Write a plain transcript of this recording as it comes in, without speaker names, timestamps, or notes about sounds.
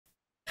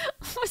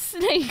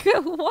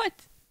What?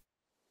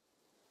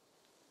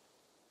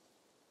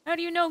 How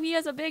do you know he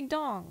has a big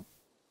dong?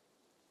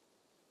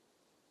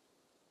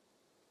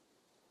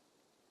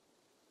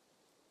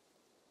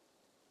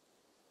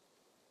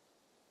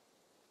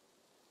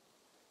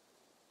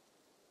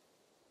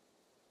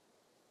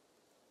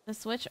 The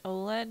Switch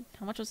OLED?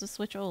 How much was the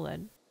Switch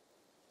OLED?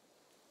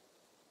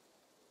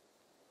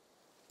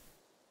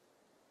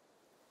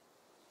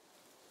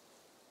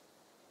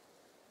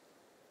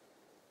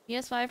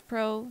 PS5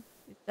 Pro,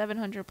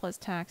 700 plus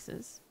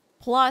taxes.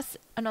 Plus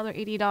another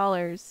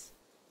 $80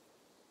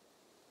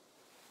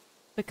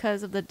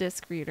 because of the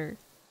disc reader.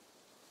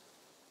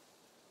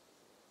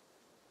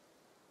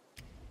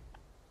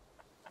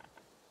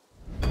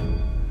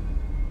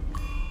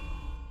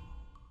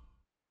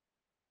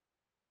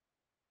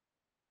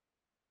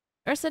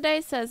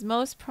 Ursaday says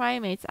most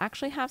primates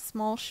actually have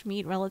small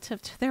schmeat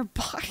relative to their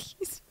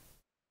bodies.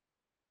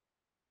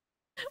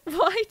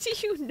 Why do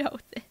you know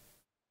this?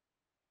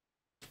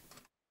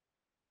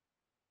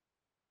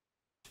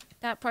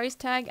 That price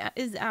tag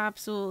is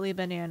absolutely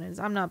bananas.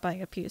 I'm not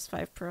buying a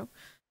PS5 Pro.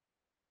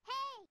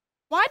 Hey!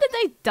 Why did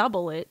they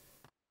double it?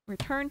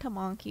 Return to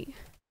monkey.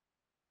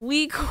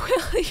 Weak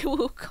Willy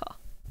Wukong.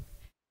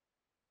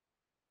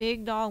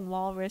 Big dog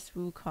walrus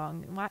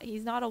Wukong. Why?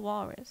 He's not a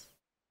walrus.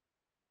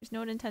 There's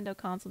no Nintendo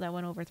console that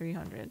went over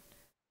 300.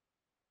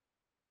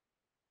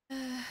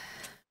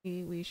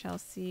 We shall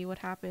see what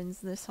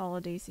happens this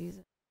holiday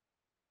season.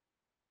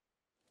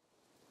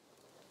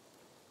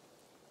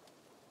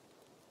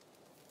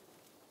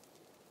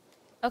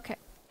 Okay.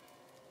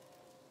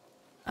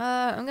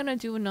 I'm gonna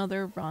do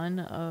another run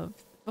of...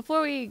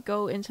 Before we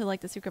go into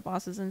like the secret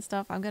bosses and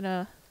stuff, I'm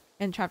gonna...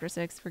 In chapter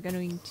 6, we're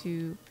going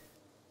to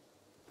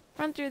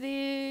run through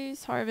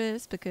these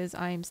harvests because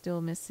I am still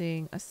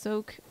missing a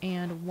soak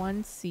and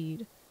 1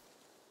 seed.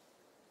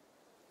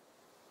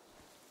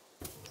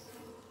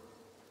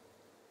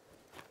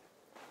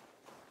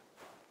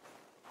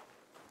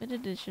 Mid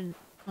edition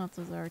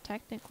consoles are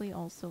technically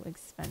also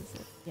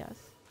expensive, yes.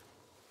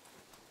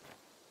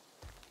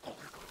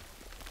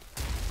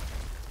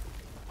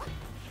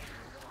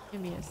 Give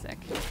me a sec.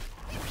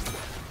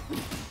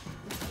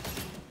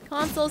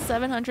 Console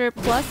 700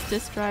 plus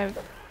disk drive.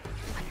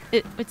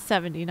 It's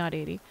 70, not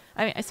 80.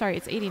 I mean, sorry,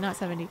 it's 80, not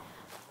 70.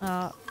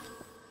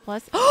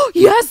 Plus. Oh,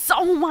 yes!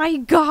 Oh my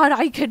god,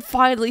 I could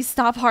finally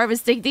stop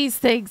harvesting these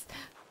things!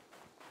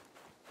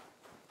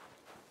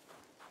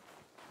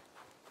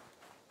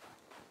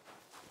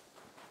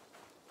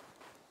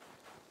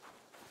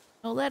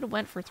 OLED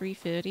went for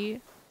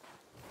 350.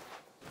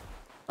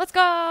 Let's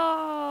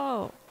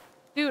go!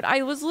 Dude,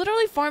 I was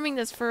literally farming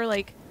this for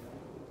like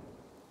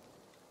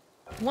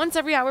once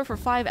every hour for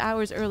 5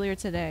 hours earlier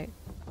today.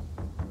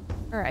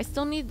 Alright, I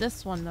still need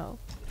this one though.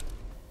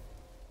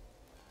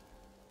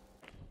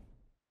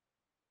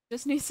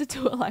 Just needs to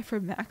do it live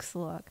for max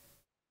luck.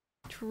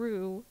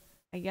 True,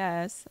 I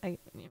guess.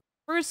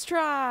 First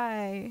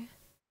try!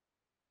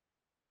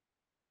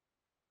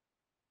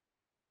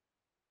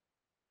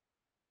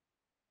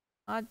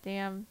 God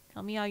damn.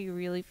 Tell me how you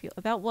really feel.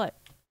 About what?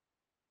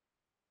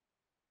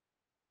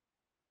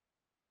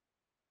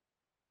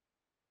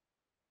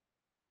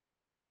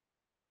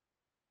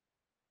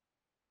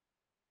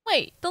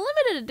 Wait, the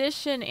limited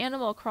edition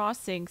Animal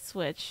Crossing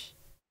Switch.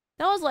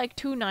 That was like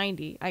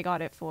 $290 I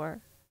got it for.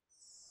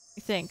 I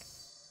think.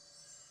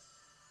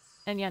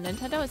 And yeah,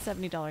 Nintendo has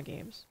 $70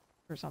 games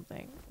or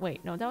something.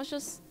 Wait, no, that was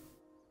just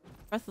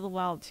Breath of the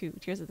Wild 2,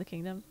 Tears of the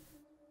Kingdom.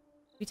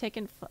 We take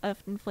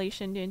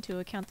inflation into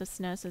account, the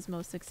SNES is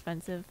most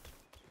expensive.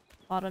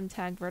 Bottom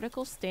tag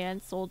vertical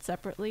stand sold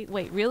separately.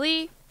 Wait,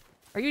 really?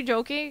 Are you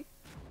joking?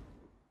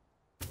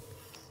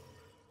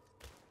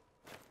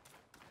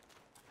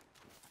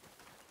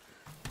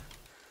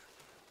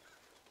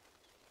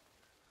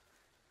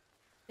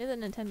 Did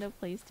the Nintendo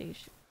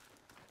PlayStation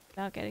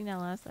without getting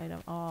that last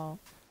item? Oh.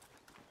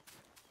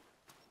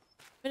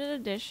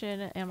 Limited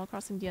edition Animal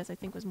Crossing DS I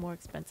think was more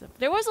expensive.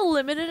 There was a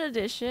limited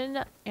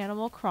edition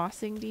Animal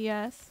Crossing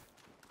DS.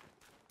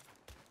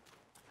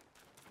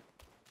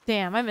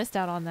 Damn, I missed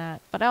out on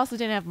that. But I also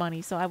didn't have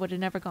money, so I would have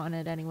never gotten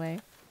it anyway.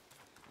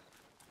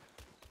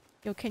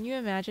 Yo, can you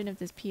imagine if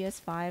this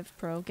PS5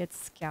 Pro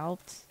gets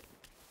scalped?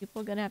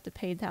 People are gonna have to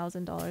pay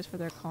 $1,000 for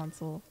their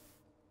console.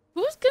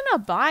 Who's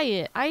gonna buy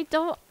it? I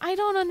don't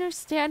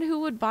understand who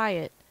would buy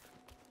it.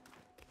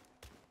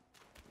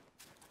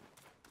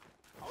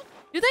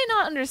 Do they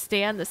not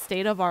understand the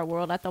state of our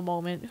world at the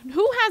moment?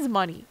 Who has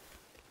money?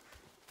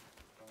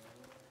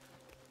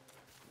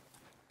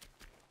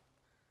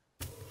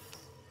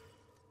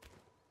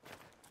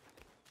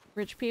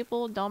 Rich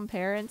people? Dumb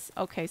parents?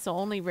 Okay, so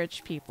only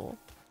rich people.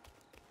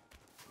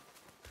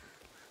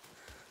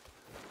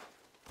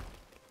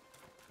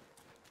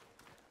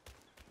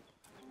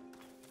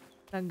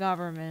 The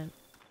government.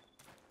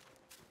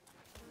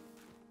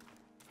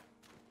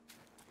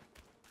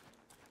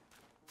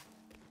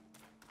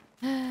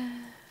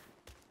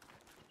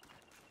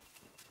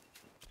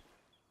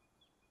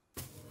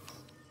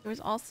 There was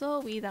also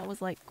a Wii that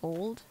was like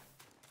gold.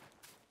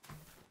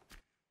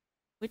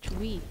 Which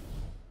Wii?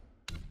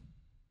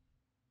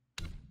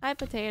 Hi,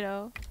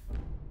 potato.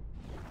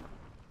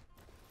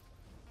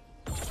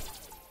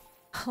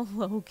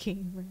 Hello,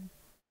 gamer.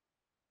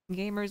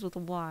 Gamers with a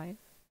Y.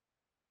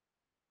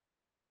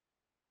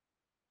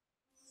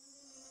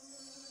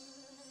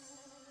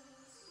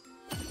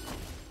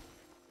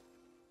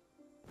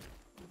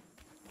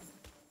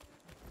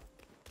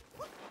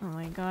 Oh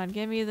my god,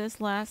 give me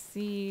this last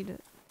seed.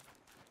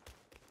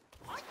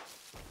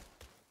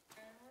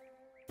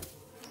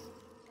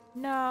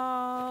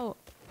 No!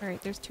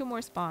 Alright, there's 2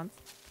 more spawns.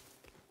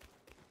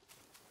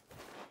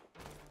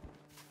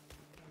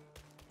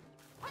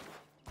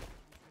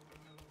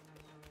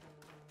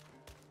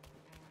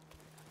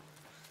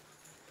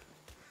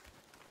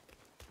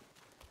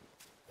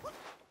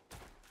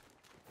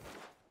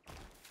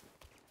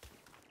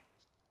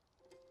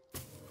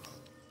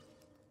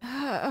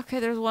 Okay,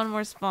 there's 1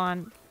 more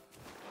spawn.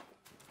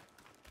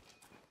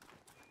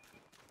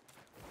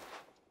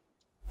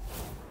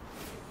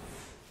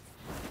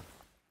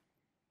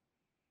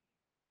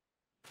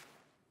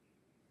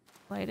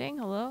 Lighting?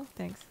 Hello?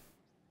 Thanks.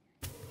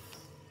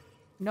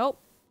 Nope.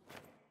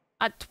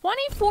 A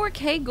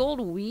 24k gold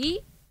Wii?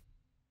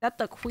 That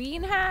the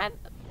Queen had?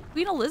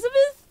 Queen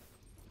Elizabeth?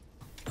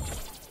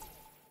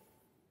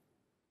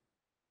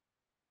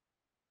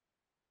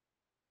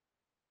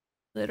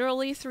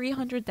 Literally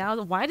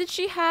 300,000. Why did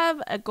she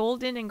have a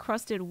golden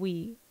encrusted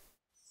Wii?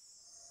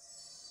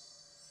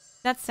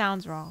 That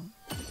sounds wrong.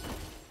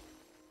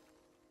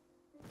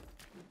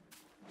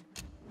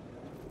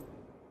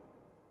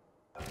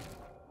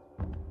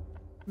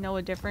 No,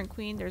 a different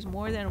queen? There's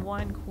more than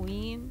 1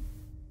 queen?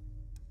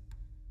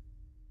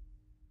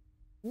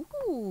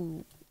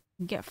 Ooh.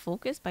 Get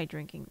focused by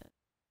drinking this.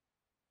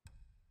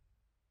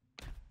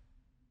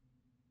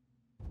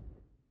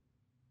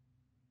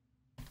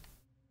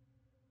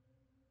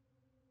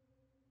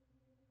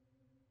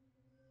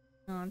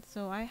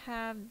 So I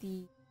have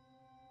the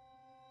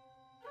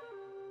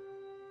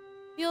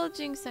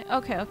Villaging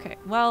okay, okay.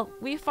 Well,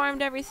 we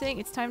farmed everything.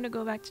 It's time to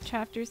go back to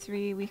chapter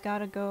 3. We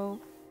gotta go.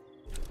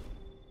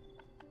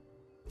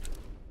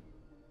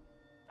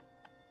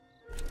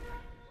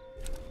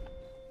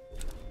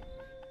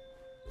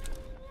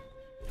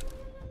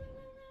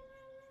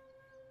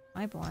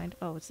 Am I blind?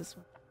 Oh, it's this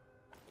one.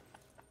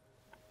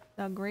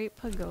 The Great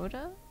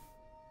Pagoda?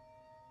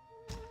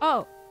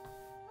 Oh!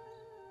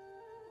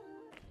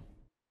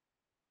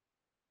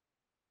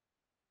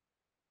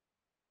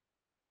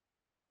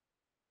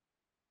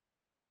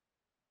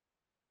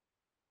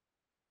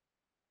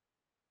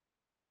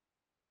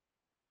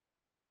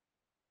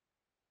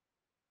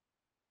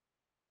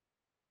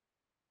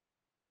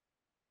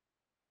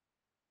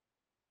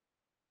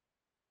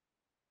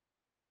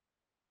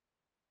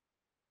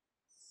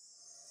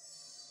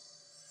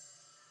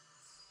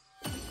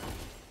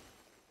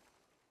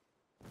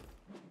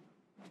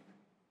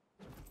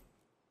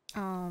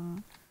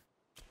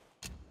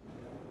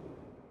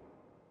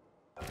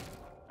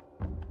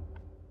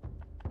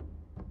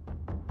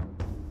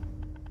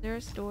 Is there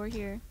a store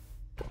here?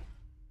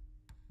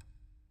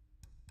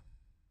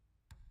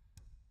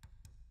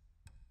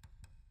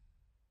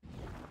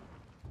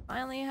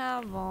 Finally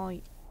have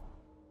volume.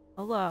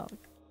 Hello.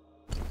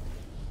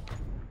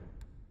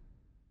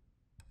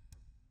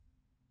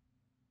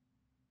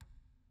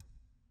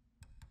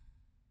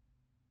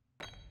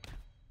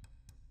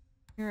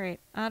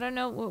 Alright, I don't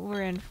know what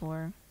we're in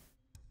for.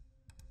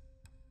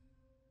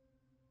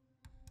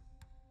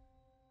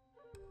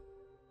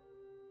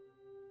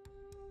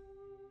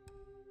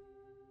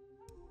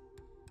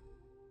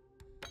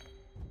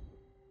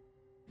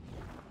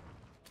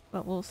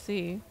 But we'll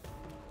see.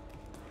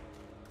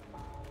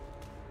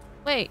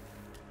 Wait.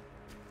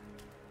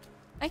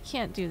 I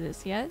can't do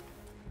this yet.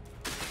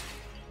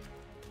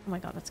 Oh my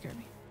god, that scared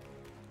me.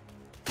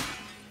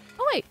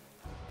 Oh wait!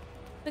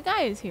 The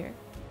guy is here.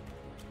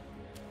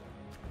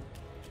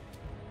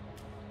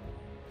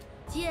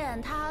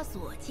 见他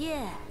所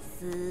见，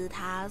思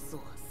他所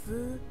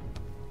思。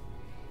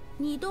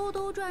你兜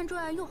兜转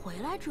转又回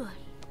来这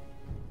里，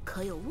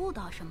可有悟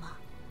到什么？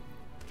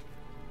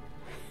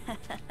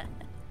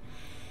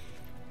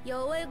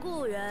有位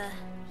故人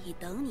已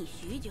等你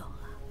许久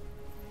了，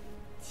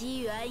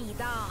机缘已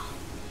到，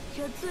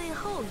这最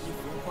后一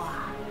幅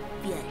画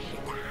便是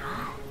答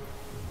案。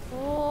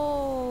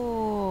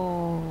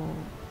Oh.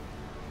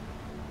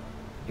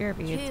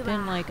 Jeremy, it's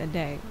been like a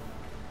day.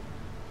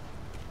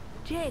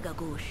 这个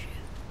故事，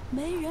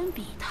没人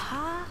比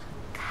他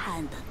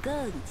看得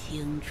更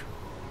清楚。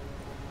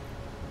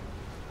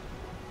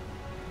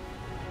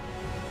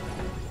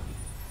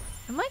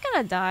Am I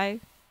gonna die?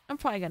 I'm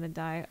probably gonna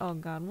die. Oh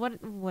god,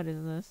 what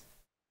is this?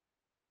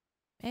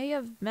 May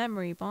of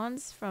memory.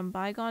 Bonds from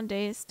bygone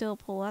days still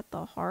pull at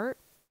the heart.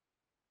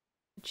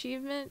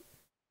 Achievement.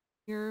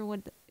 You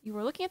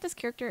were looking at this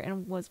character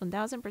and was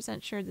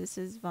 1000% sure this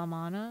is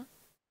Vamana.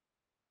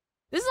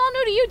 This is all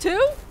new to you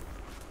too?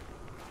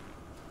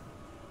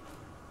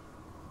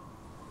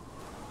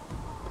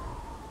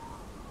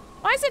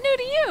 Why is it new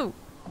to you?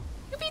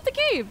 You beat the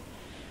game.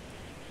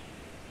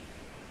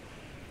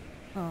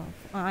 Oh,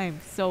 I'm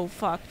so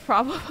fucked,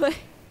 probably.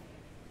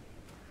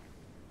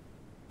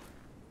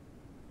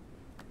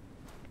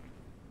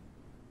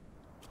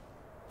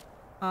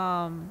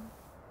 Look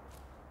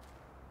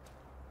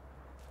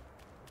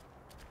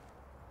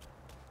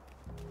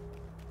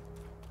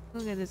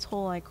at this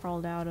hole I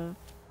crawled out of.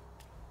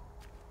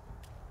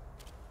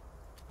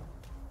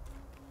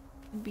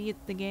 Beat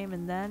the game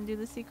and then do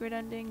the secret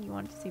ending? You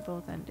want to see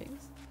both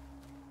endings.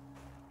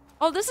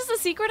 Oh, this is the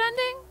secret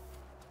ending?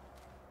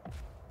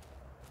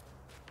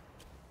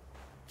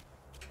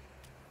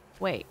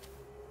 Wait.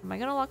 Am I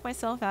gonna lock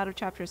myself out of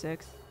chapter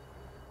 6?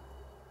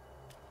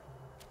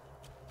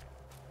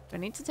 Do I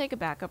need to take a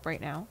backup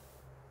right now?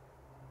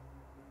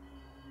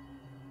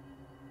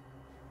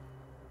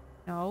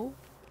 No.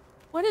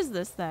 What is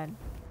this then?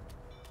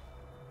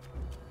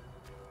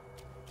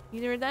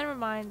 Either then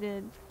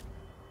reminded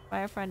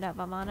by a friend that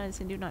Vamana is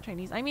Hindu, not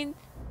Chinese. I mean,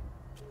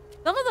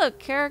 some of the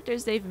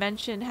characters they've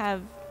mentioned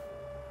have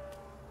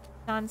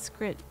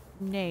Sanskrit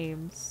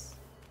names.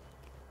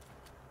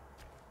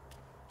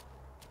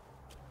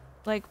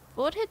 Like,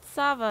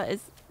 Bodhisattva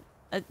is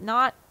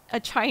not a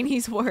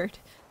Chinese word.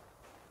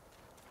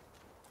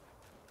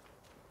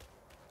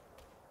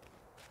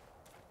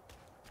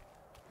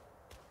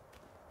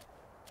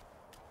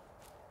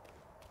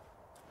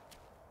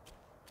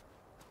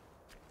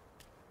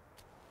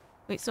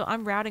 Wait, so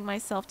I'm routing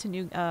myself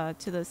to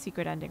to the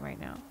secret ending right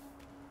now.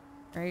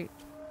 Right?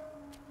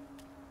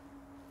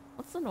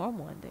 What's the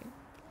normal ending?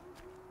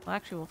 Well,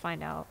 actually, we'll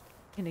find out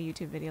in a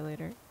YouTube video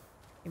later.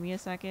 Give me a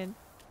second.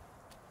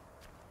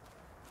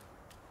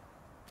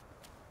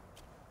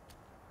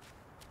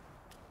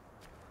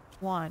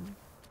 One.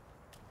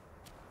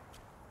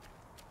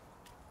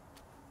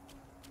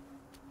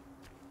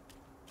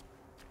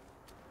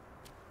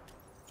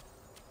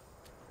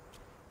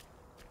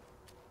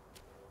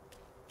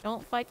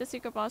 Don't fight the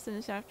secret boss in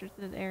the chapter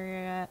to the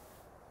area yet.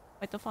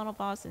 Fight the final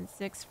boss in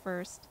 6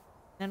 first.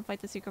 Then fight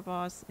the secret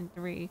boss in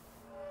 3.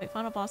 Fight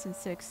final boss in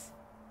 6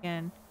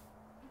 again.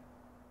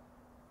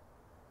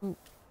 Ooh.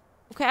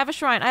 Okay, I have a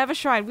shrine. I have a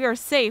shrine. We are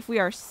safe. We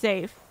are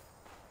safe.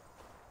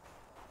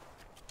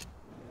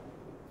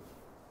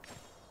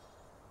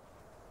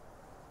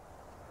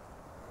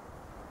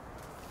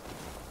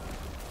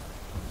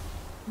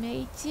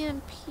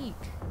 Meijian Peak.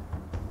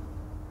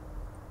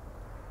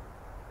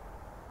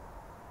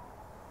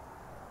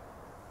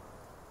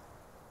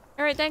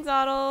 Alright, thanks,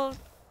 Otto.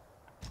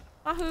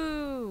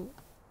 Wahoo!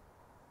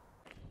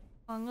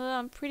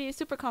 I'm pretty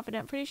super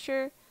confident. Pretty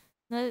sure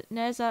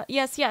Neza.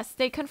 Yes,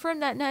 they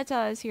confirmed that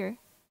Neza is here.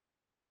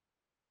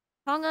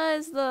 Tonga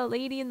is the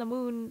lady in the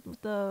moon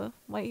with the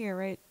white hair,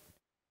 right?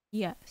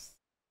 Yes.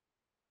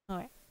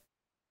 Alright.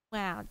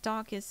 Wow,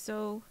 Doc is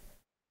so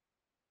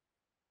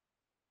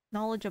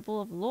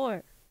knowledgeable of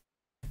lore.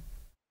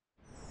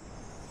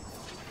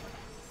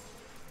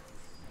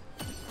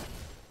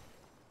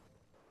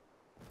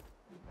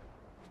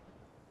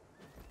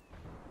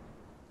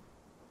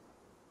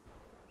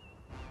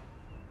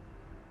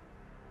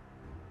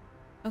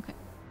 Okay.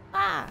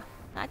 Ah!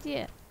 Not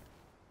yet.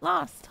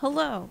 Lost.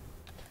 Hello.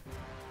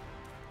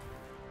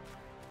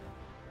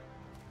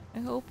 I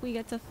hope we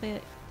get to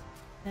fit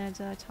Ned's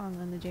tongue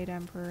on the Jade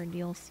Emperor in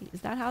DLC. Is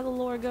that how the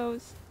lore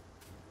goes?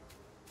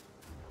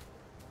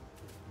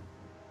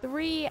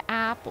 3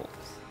 apples.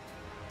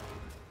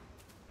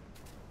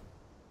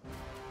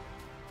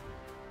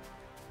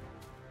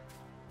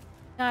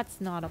 That's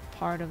not a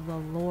part of the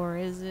lore,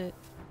 is it?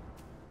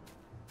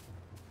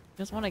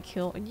 Just want to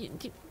kill...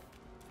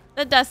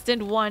 The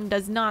Destined One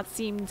does not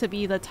seem to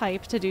be the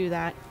type to do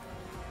that.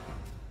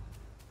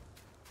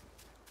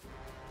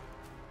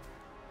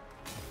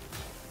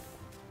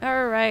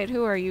 Alright,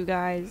 who are you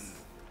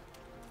guys?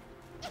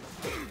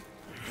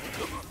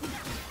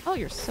 Oh,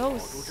 you're so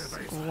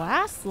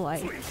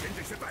glass-like.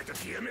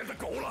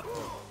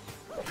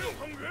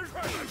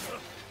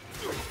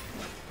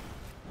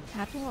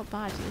 Admiral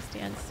Baji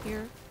stands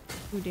here.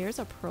 Who dares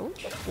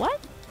approach? What?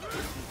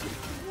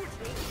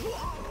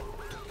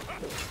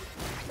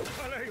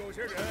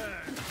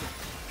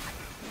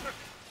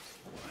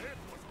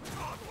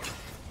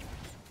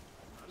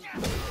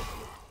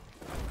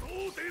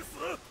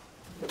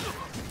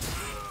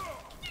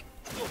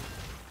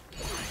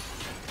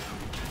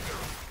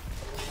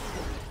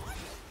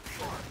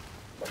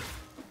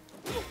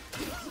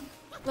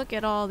 Look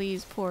at all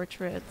these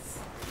portraits.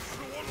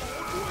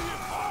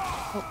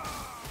 Oh.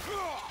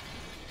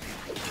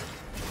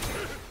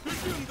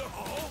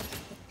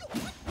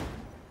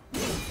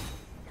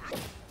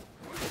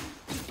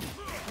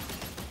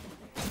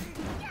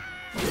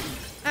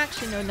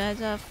 Actually, no,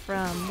 Neza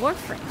from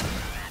Warframe.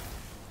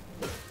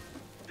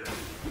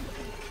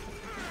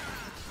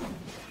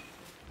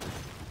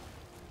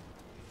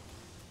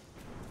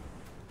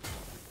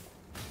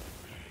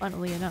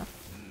 Funnily enough.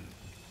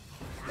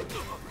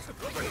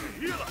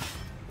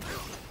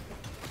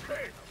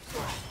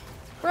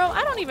 Bro,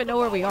 I don't even know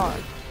where we are.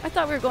 I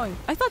thought we were going...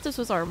 I thought this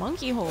was our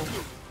monkey hole.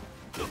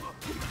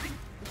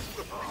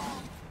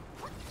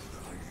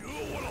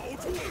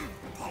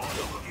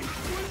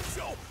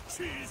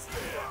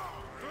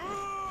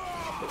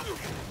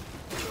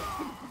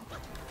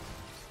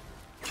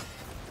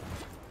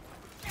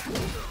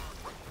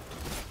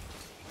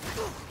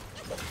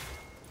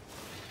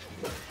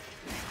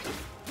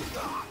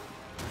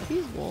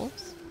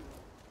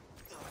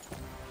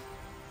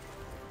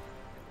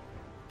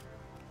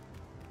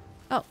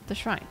 Oh, the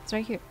shrine. It's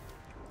right here.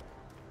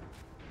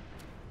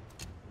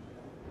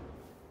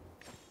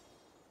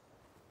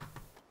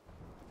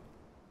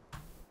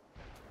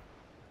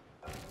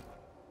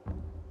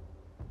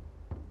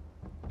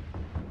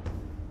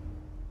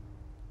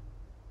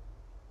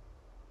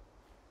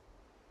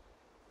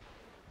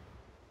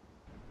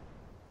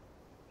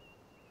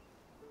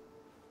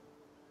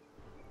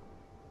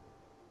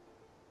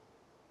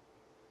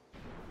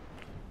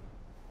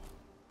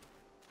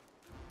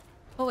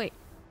 Oh wait,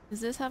 does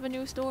this have a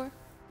new store?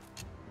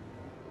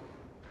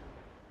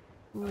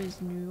 Who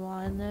is new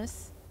on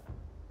this?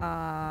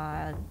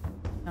 Not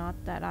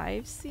that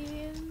I've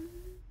seen.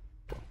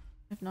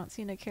 I've not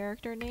seen a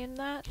character named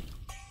that.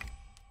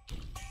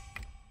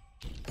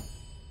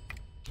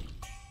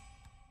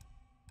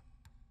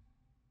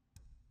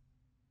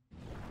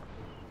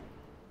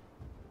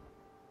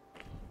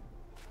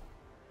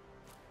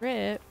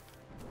 Rip.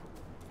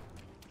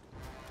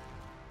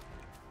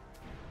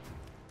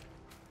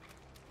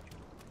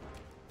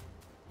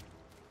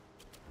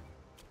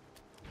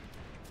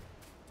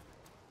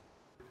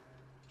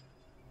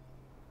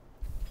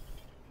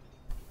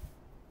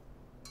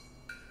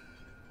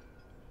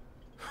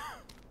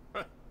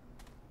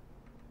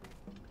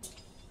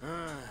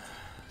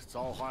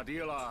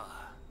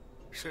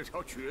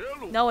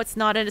 No, it's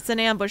not. It's an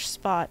ambush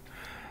spot.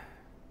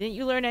 Didn't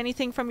you learn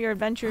anything from your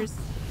adventures?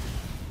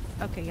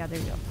 Okay, yeah, there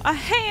you go. A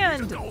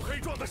hand! Nope,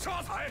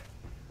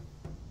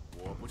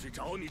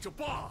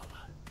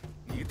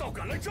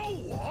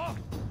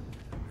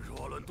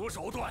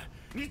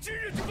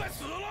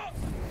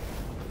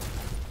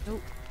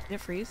 did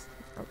it freeze?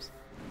 It froze.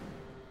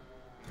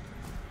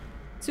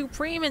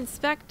 Supreme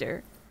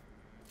Inspector.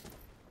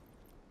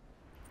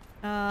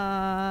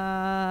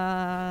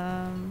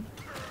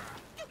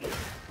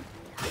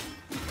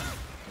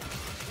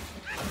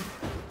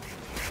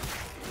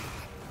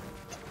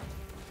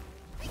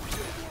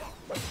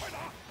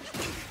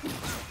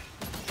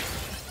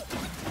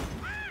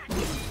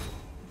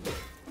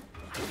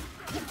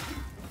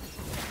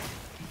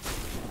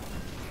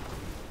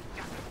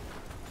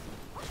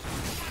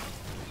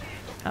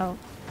 Oh,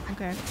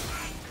 okay.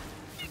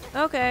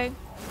 Okay.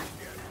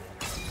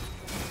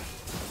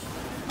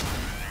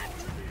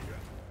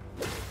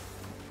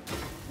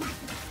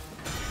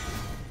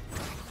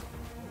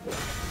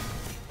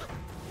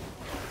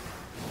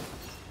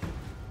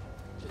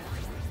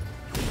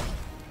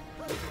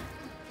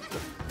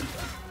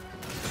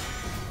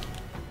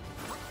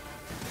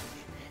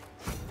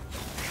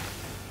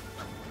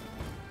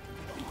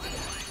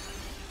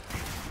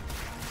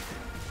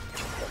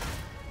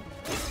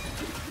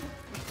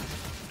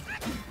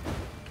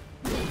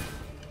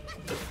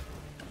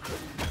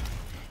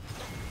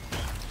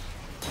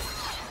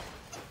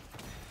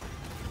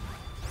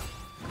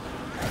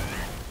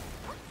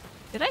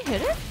 Did I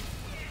hit it?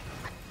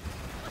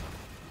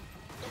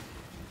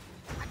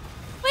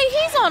 Wait,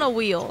 he's on a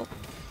wheel.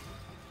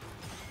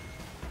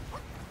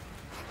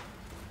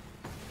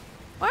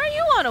 Why are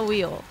you on a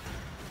wheel?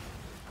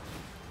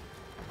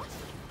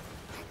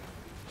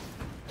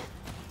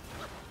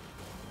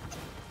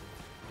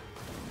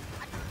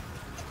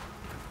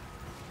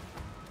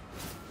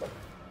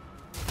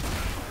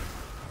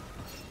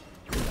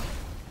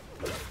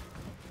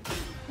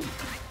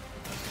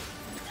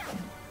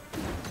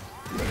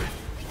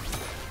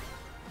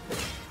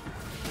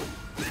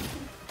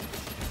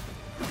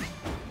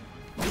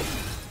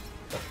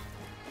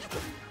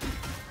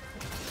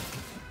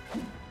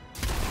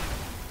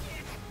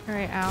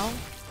 Alright, ow.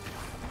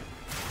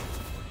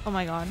 Oh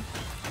my god.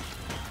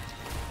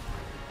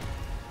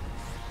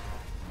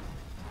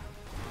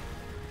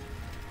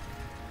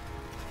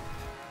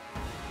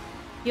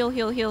 Heal,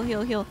 heal, heal,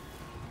 heal, heal.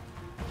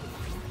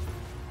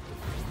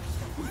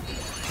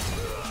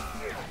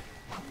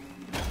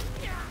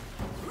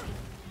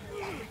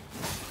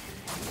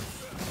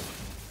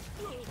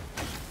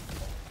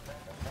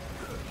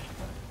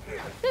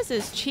 This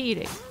is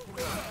cheating.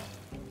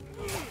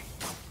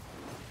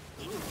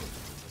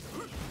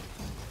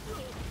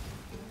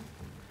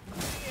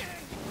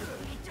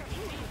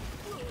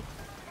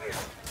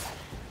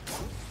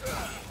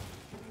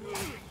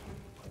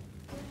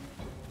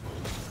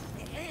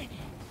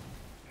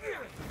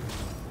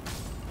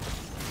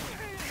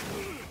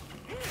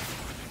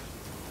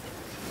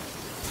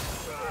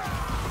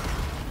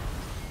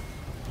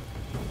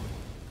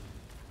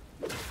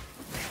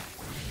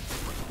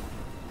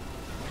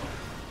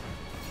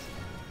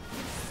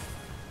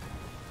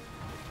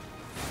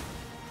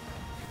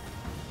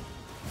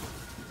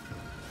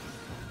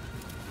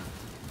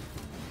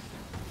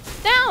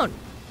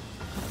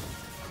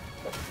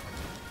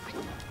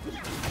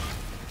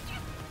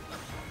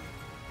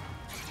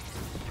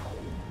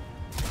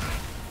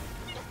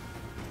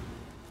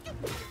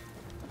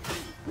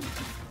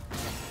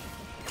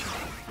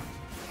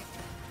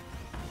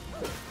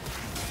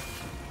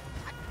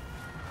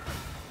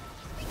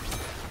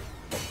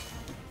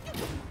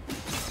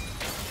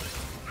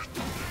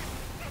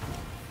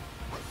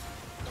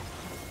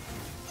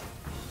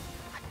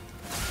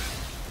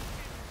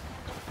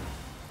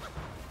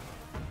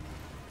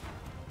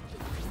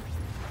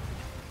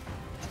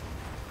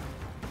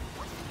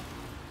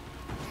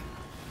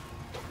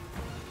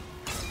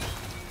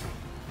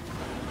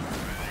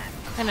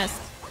 I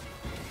missed.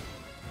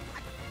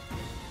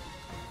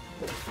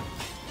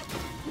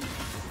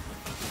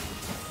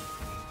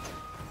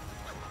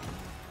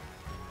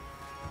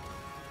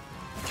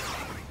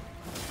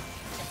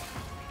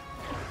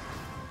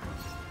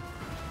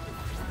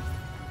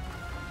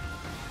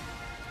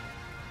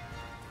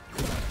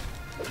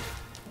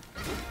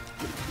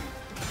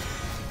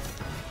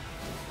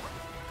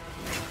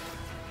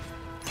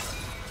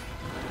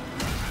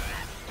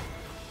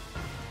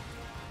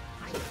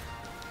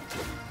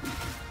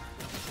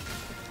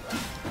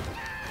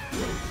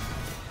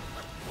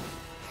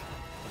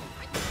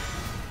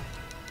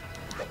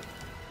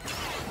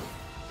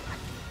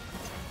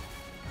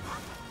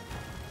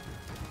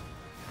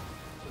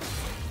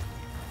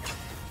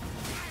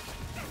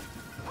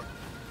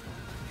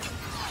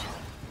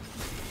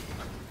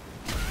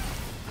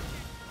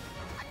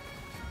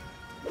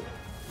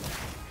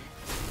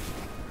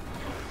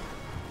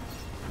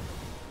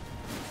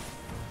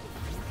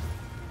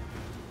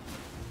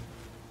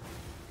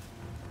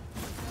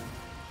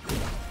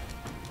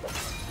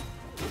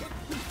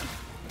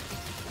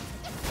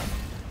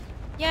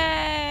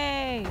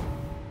 Yay!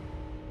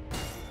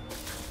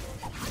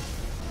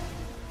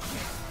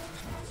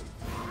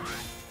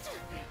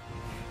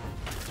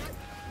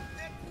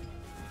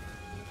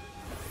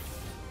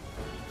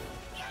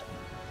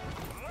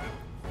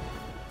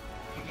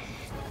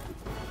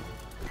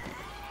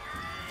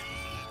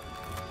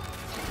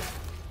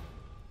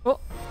 Oh!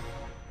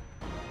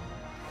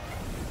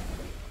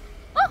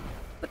 Oh!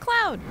 The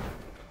cloud!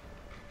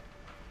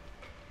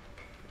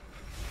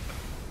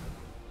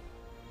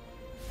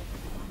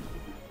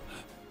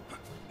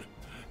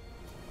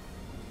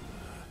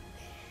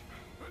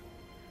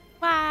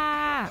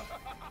哇！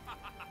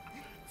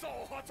造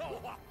化造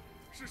化，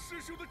是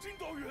师兄的筋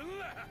斗云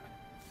嘞！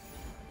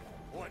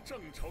我正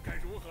愁该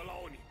如何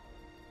捞你，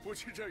不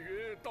期这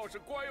云倒是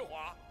乖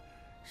滑，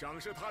想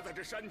是他在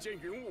这山间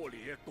云雾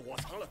里躲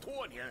藏了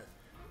多年，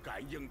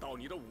感应到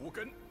你的五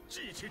根，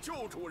记起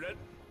救主人，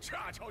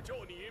恰巧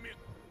救你一命。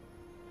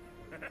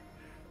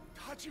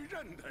他既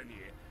认得你，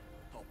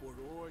倒不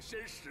如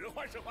先使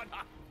唤使唤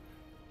他。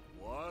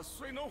我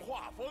虽能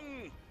化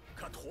风，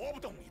可驮不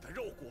动你的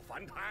肉骨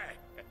凡胎。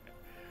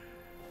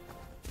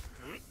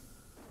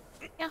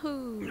呀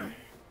呼！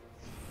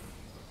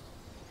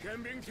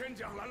天兵天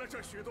将来了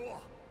这许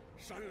多，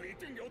山里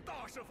定有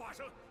大事发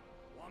生，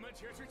我们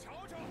且去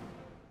瞧瞧。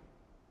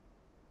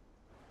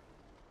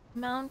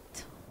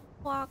Mount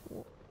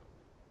Wukong.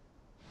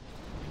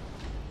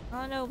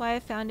 I don't know why I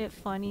found it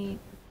funny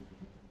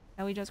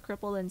that we just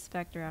crippled the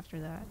inspector after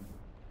that.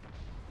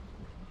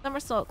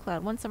 Somersault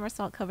cloud. One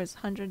somersault covers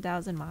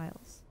 100,000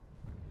 miles.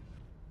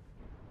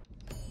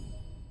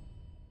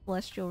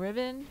 Celestial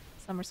ribbon.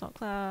 Somersault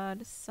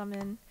cloud.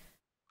 Summon.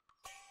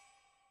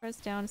 Press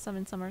down to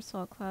summon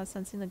somersault cloud.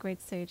 Sensing the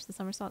great sage. The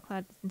somersault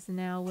cloud is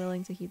now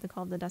willing to heed the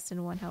call of the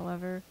destined one.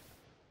 However,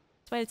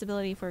 despite its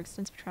ability for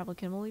extensive travel, it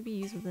can only be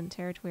used within the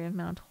territory of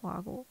Mount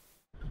Wukong.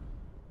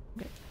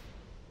 Okay.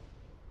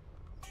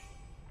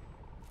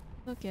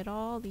 Look at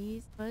all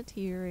these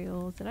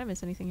materials. Did I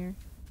miss anything here?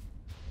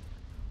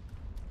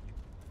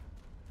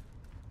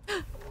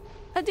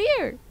 A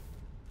deer!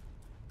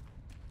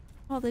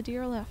 Oh, the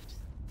deer left.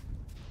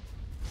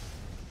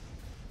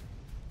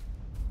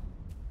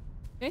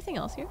 Anything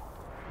else here?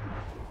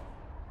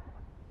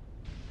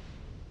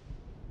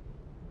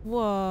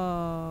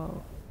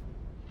 Whoa.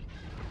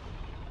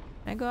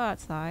 Can I go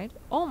outside?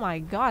 Oh my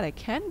god, I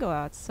can go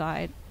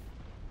outside.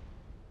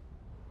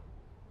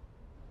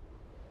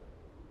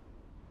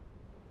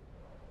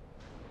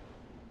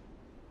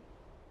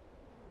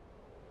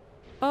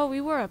 Oh, we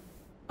were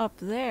up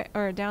there,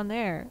 or down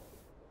there.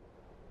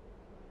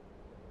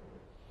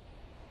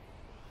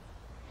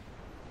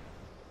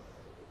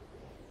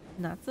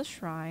 And that's a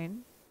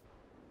shrine.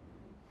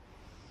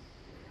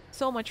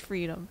 So much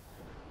freedom.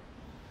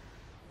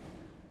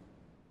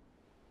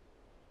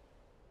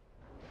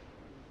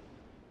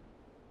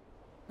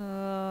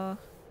 Can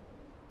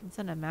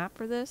send a map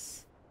for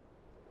this?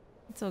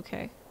 It's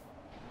okay.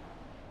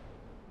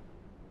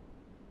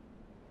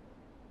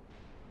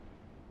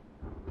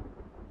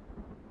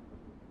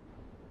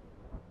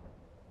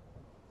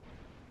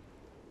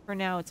 For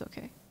now, it's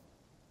okay.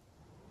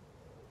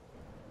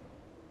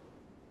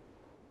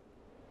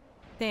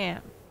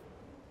 Damn.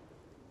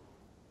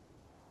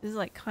 This is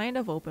like kind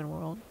of open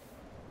world.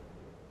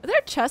 Are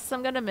there chests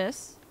I'm gonna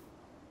miss?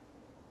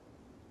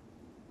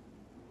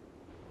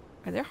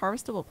 Are there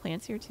harvestable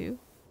plants here too?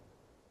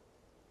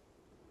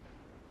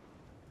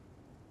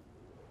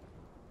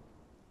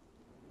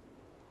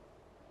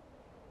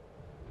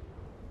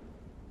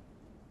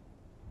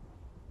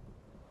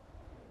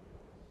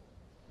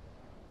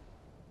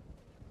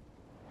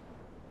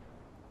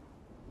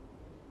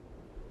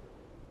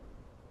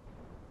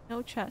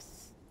 No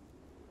chests.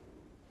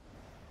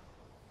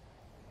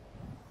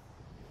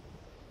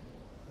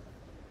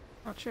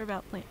 Not sure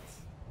about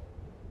plants.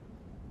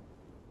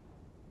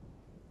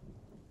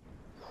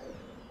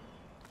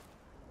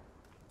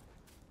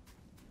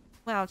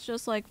 Wow, it's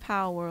just like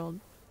POW World.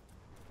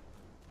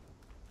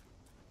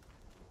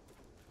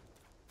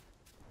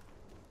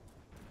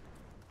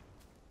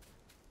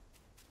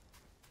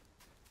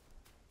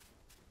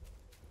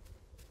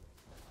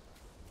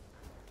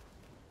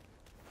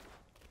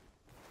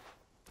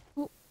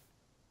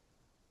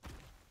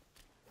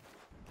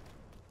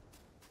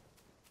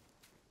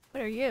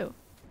 What are you?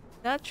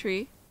 That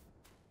tree.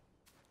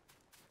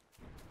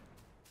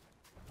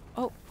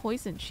 Oh,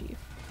 poison chief.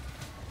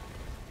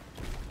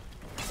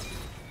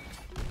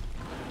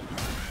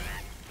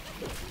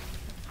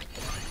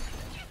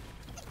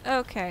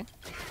 Okay.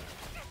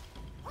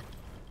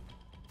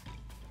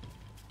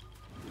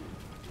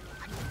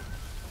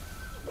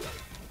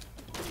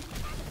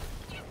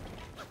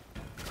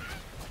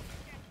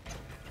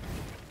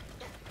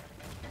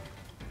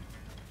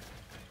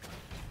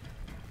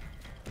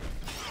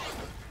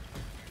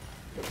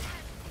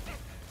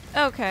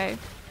 Okay.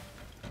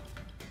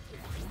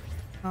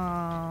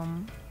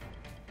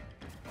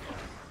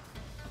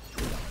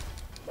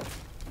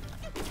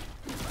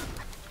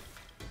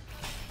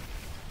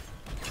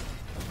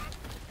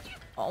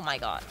 Oh my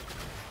god.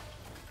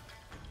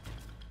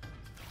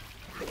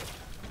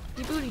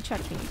 You booty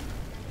checked me.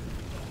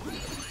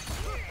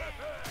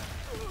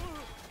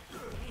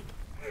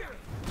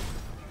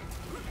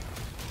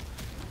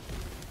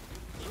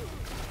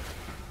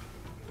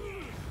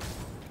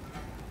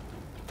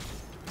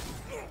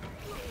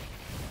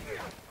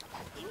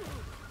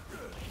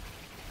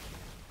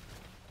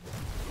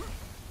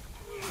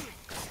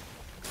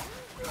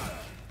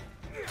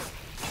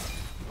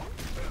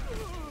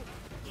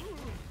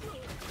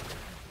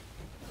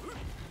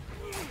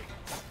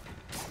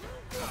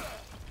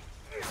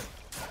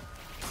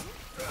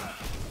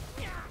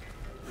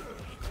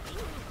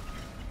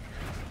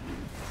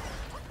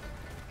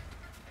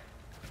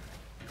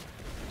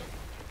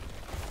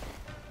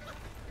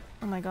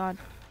 Oh my god.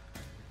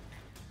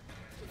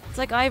 It's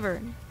like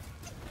Ivern.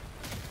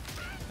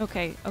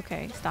 Okay,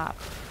 okay, stop.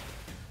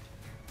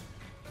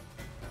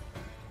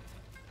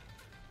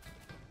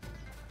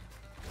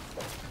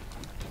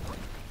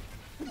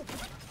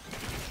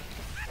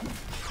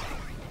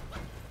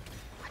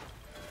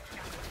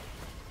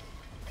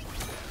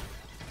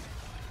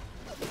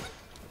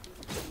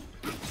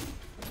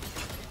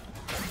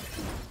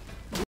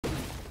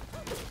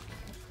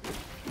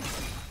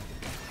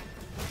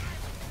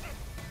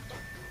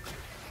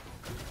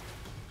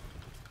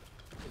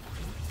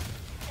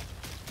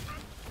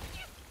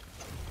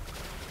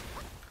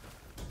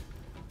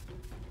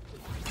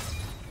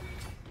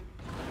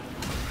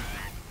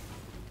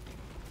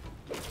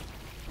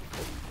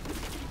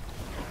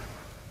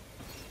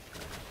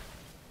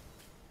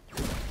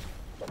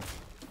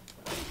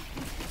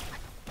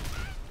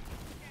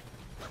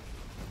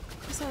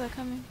 I saw that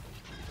coming.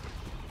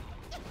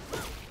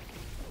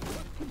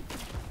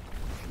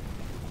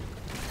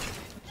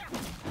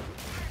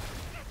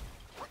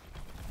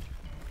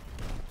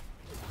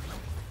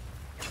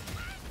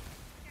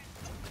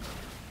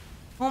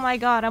 Oh my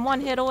god, I'm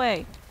one hit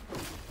away.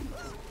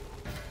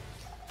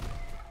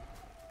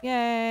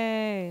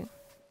 Yay.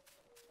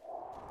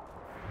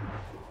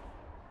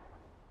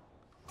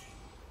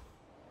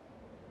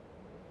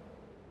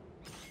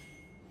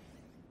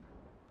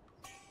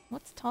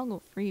 What's toggle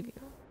free view?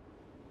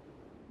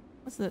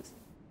 What's this?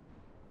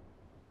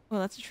 Oh,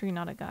 that's a tree,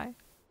 not a guy.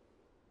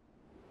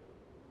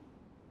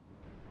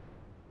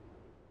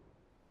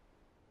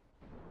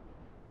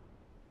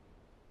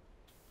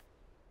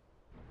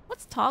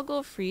 What's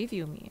toggle free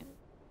view mean?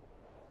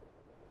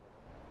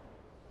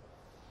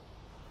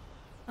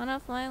 I'm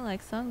not flying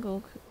like Son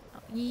Goku.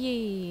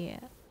 Yeah.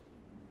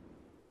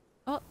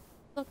 Oh,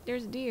 look,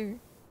 there's a deer.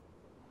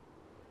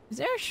 Is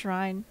there a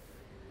shrine?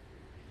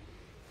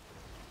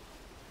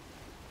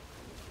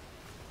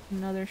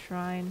 Another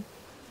shrine.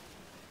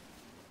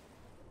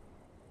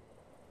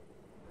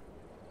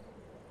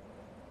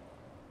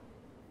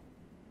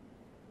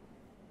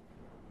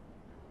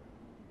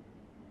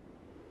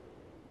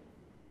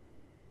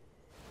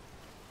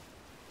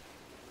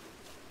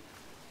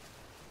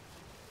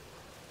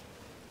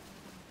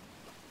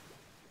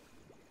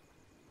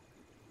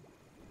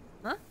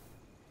 Huh?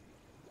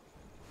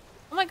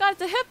 Oh my god,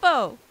 it's a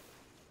hippo!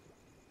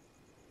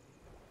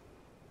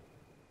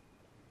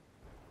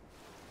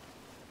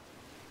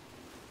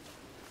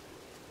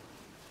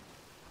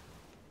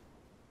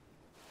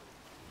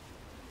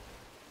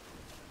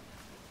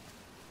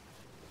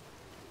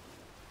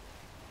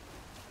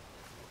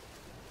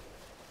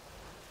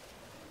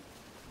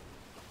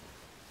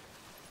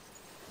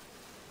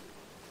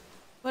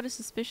 What a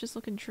suspicious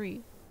looking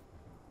tree.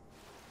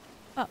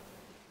 Oh,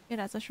 it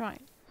has a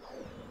shrine.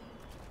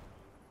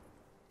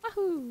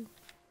 Wahoo!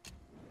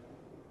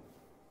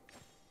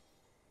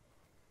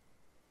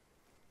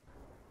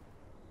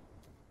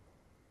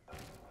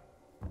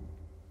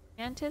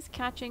 Mantis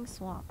catching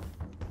swamp.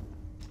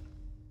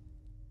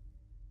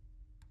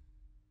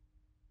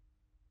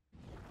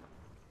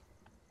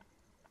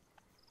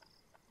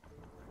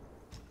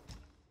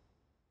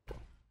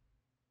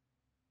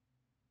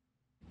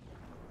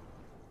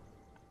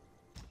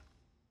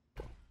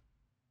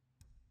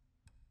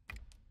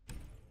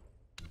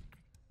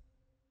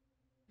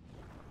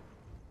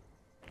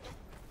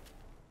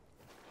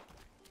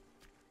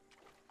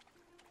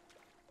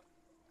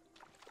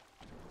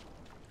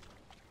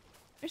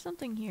 There's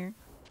something here.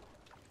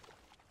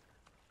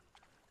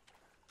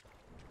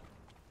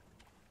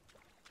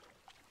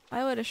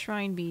 Why would a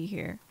shrine be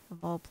here?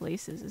 Of all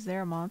places. Is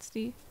there a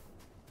monstie?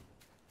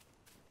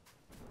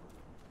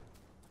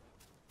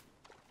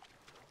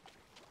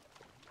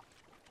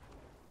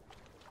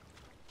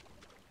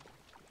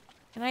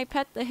 Can I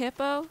pet the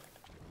hippo?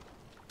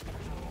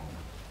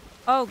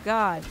 Oh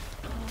god.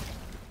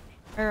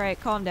 Alright,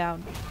 calm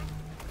down.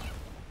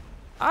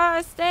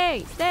 Ah,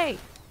 stay! Stay!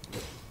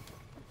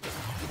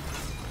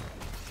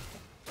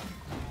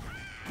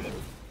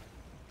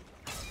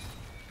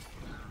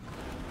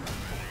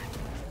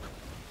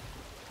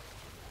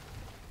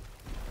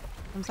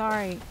 I'm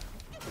sorry.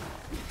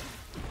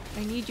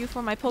 I need you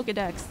for my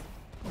Pokedex.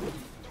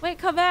 Wait,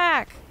 come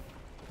back!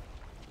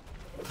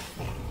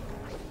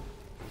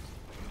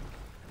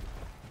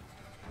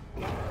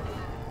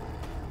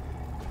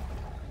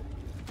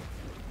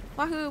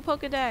 Wahoo,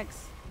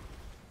 Pokedex!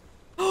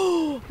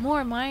 Oh,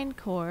 more Mind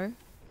Core.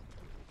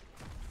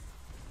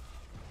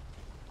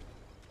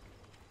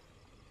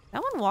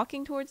 That one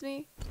walking towards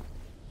me?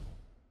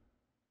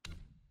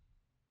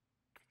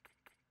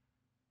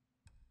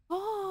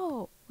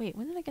 Oh! Wait,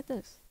 when did I get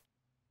this?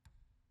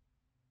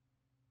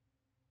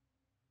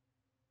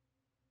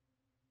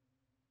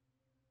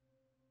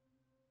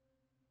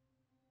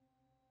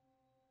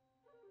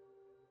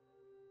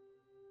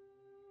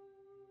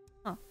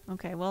 Oh,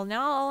 okay. Well,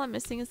 now all I'm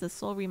missing is the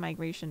soul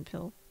remigration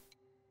pill.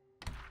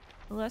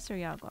 The lesser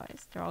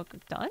Yaguais. They're all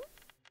done?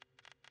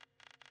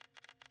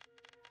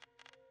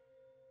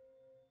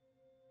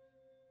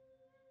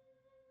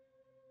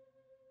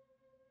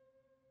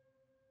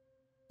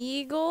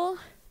 Eagle,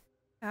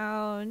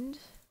 Hound,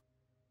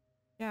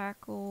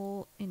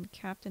 Jackal, and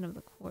Captain of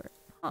the Court.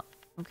 Huh.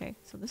 Okay,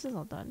 so this is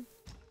all done.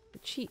 The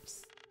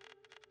Chiefs.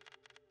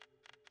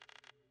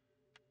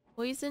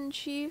 Poison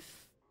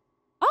Chief.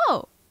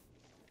 Oh!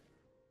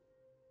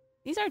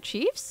 These are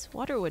chiefs?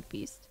 Waterwood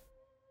Beast.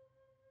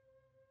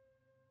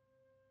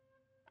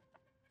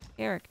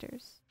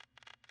 Characters.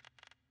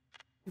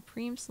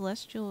 Supreme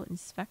Celestial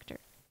Inspector.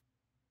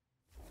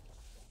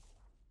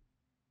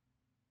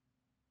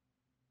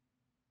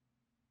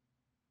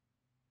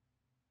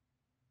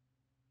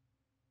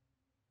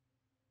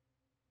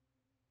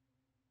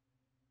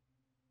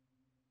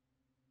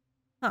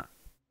 Huh.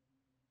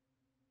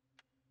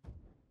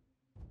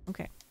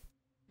 Okay.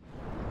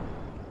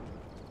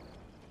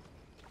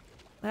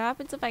 What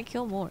happens if I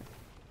kill more?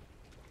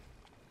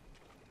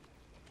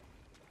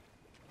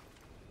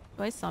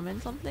 Do I summon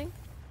something?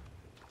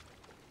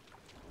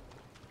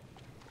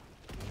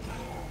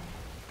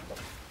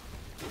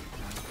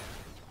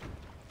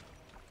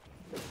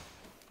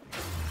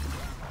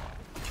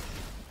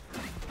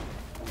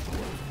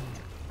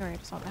 Alright,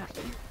 I saw that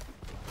happen.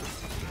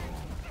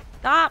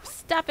 Stop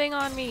stepping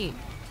on me!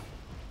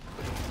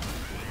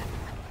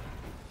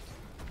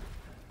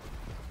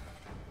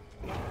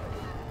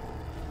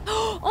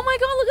 Oh my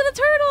god, look at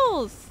the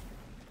turtles!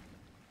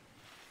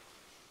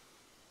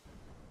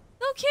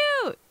 So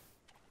cute!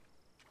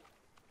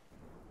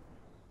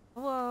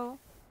 Whoa.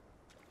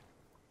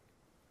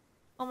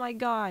 Oh my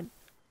god.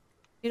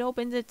 It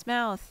opens its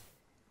mouth.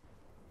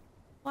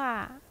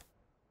 Wow.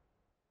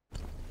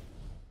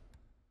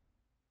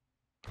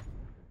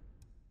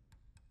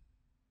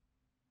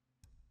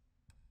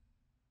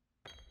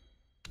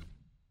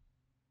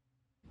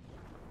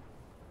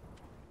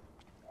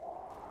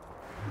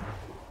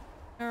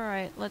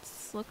 Alright,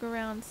 let's look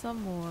around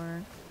some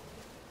more.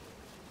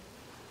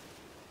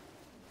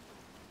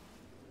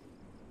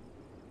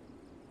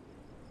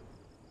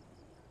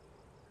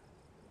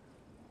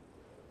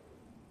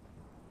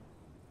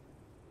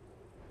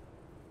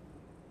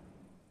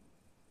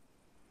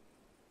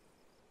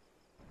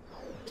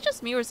 Is it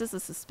just me or is this a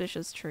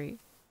suspicious tree?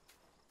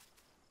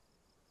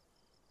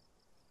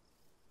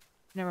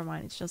 Never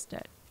mind, it's just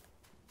dead.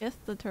 If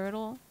the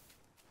turtle,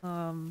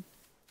 I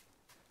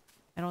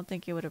don't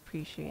think it would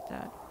appreciate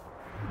that.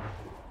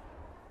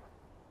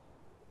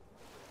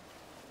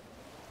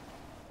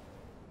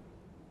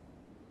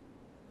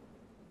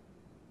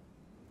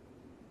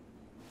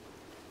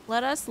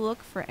 Let us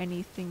look for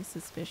anything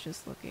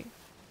suspicious looking.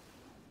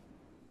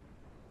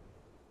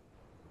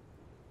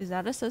 Is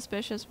that a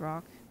suspicious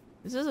rock?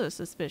 This is a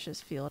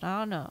suspicious field. I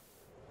don't know.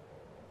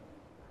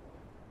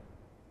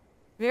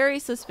 Very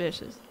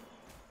suspicious.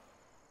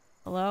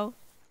 Hello?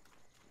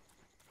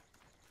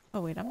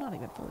 Oh wait, I'm not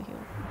even fully healed.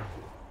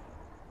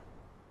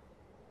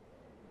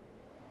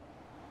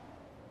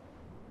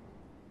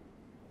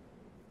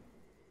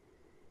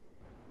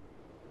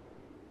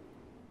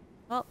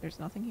 Well, there's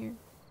nothing here.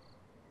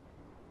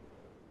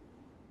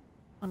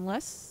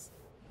 Unless...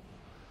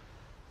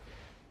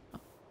 Oh.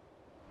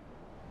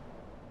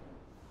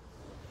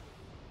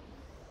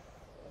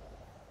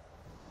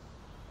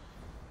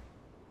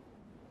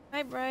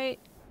 Hi, Bright.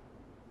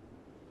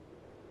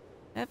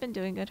 I've been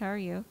doing good. How are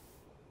you?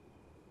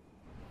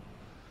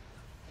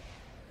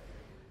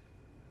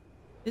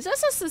 Is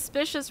this a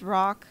suspicious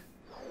rock?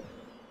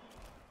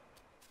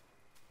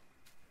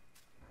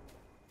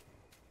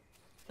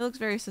 It looks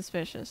very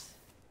suspicious.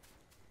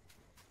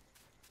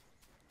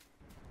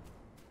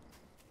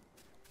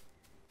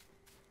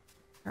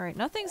 Alright,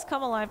 nothing's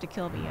come alive to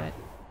kill me yet.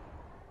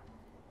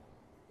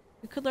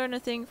 could learn a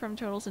thing from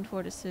turtles and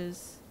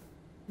tortoises.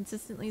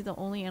 Consistently the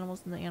only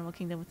animals in the animal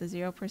kingdom with a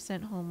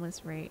 0%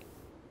 homeless rate.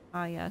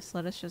 Ah yes,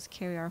 let us just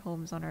carry our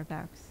homes on our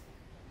backs.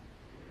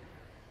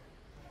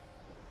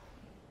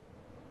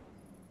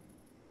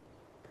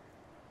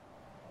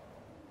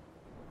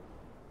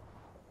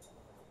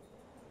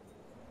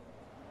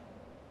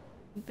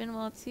 You've been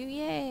well too?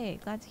 Yay!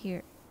 Glad to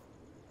hear.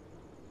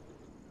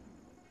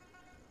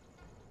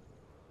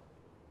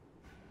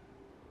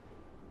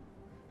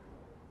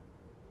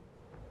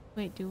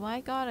 Wait, do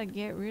I gotta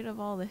get rid of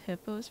all the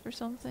hippos for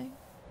something?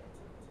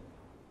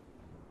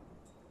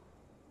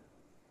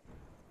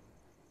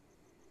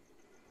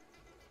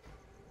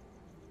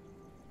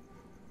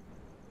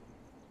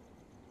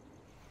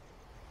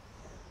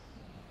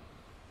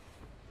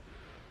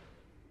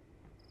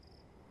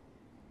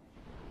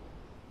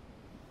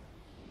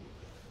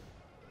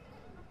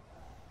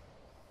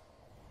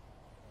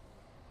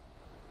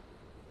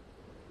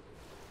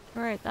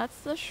 Alright, that's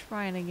the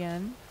shrine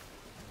again.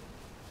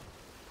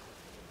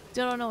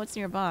 Still don't know what's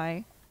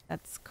nearby.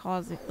 That's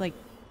causing, like,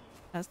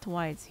 as to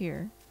why it's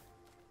here.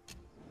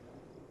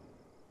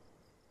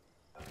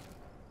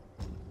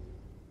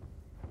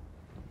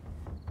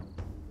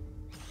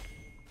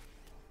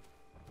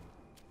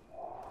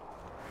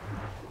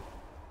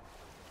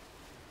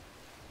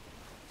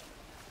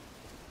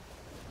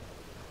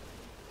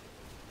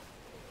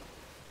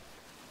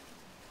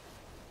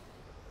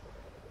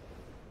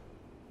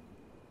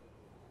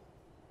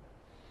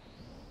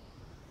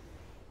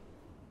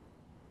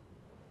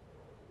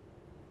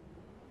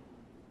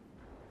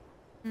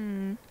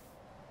 Hmm.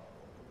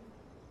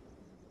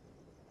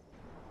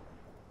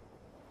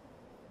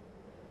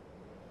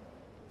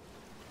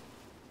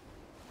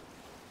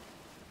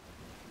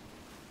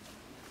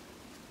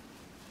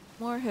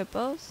 More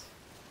hippos?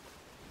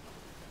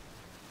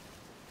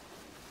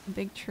 A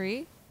big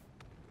tree?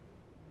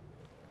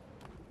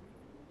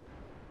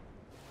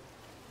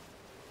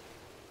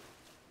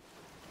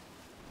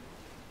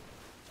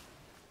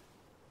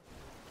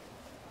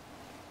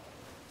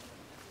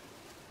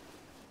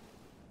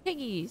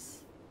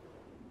 Piggies!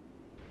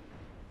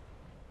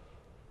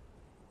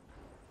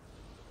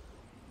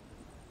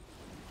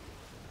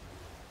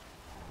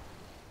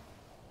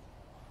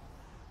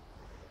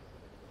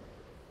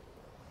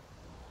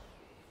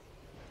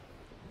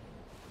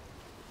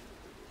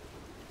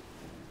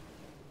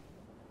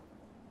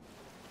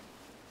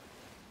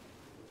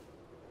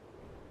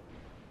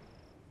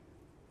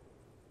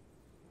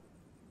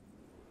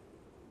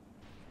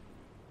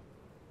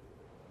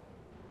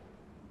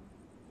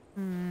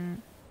 Hmm.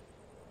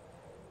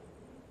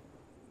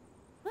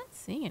 Not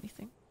seeing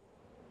anything.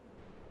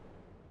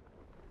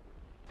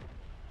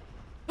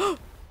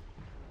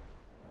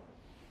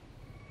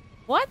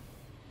 What?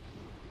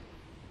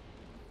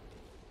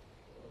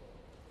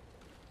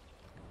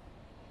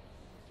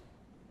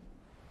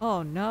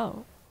 Oh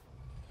no.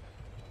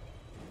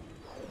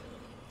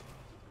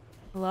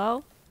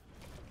 Hello?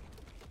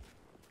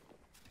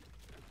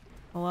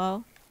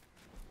 Hello?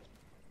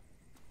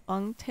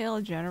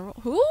 Bungtail General?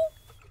 Who?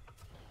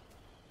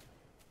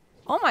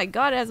 Oh my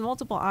god, it has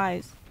multiple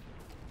eyes.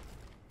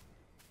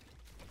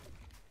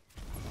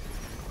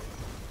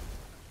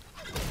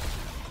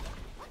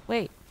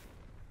 Wait.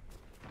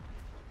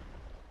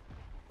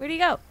 Where'd he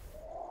go?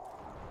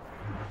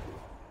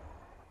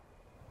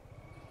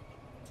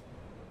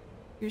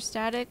 Your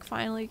static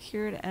finally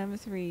cured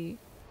M3.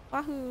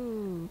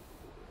 Wahoo!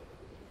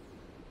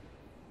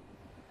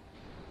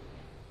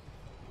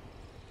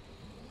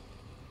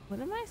 What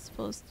am I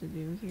supposed to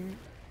do here?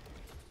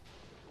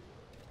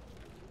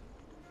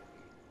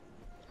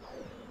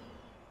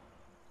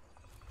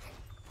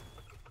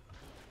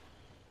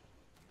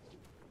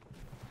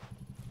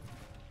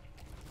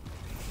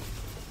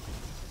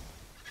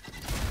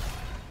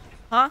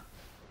 Huh?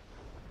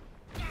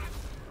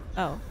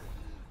 Oh.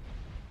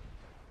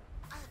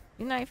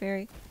 Good night,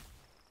 fairy.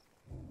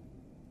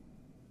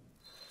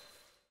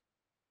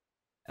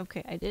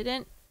 Okay, I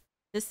didn't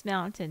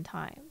dismount in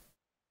time.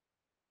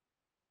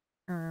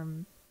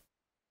 Oh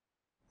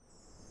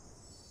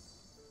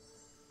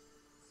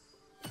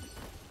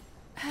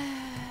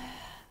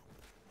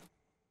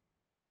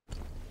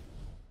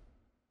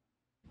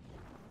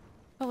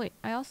wait,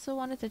 I also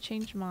wanted to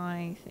change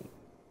my thing.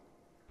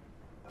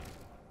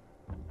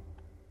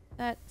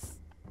 That's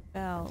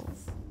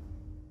spells.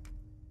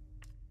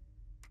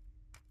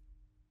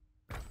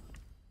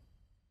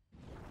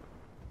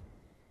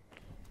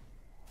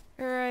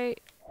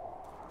 Alright.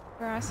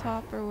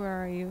 Grasshopper,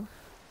 where are you?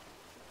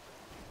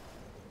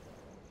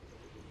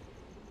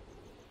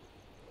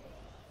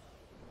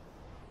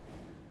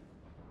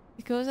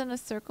 It goes in a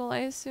circle, I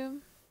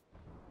assume?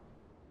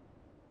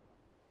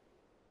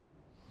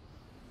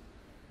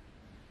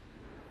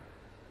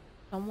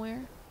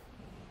 Somewhere?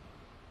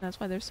 That's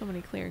why there's so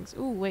many clearings.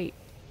 Ooh, wait.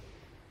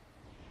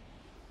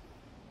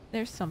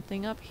 There's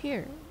something up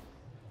here.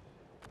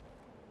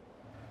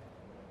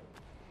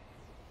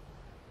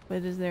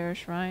 But is there a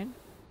shrine?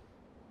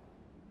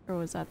 Or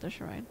was that the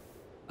shrine?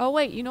 Oh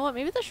wait, you know what?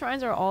 Maybe the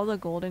shrines are all the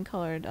golden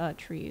colored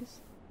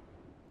trees.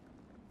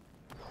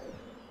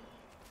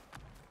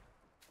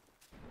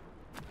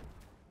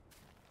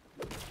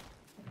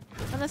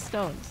 has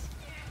stones.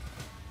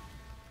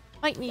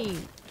 Fight me!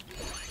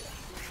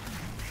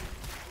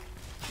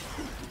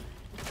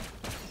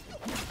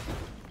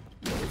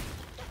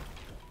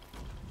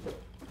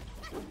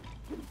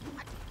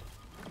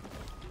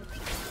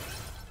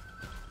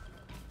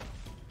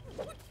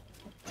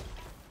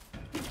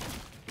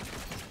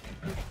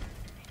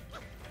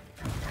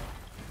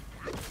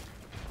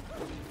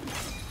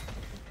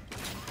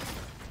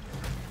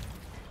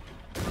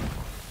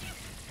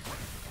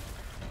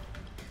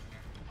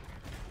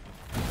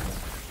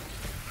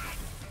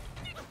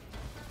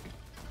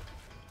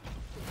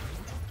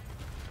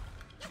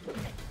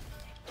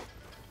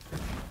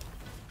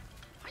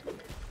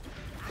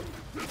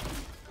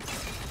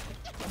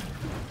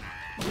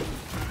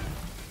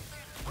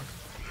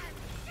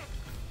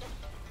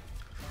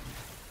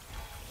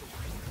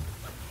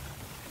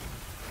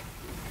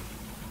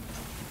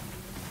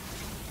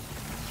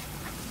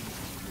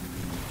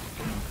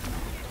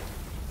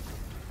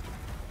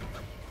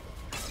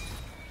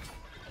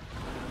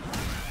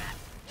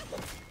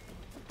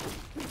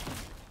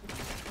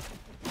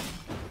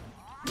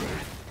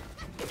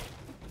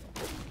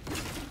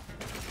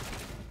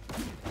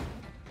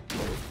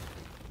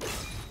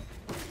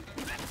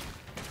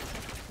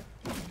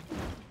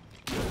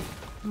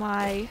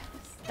 My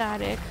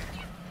static.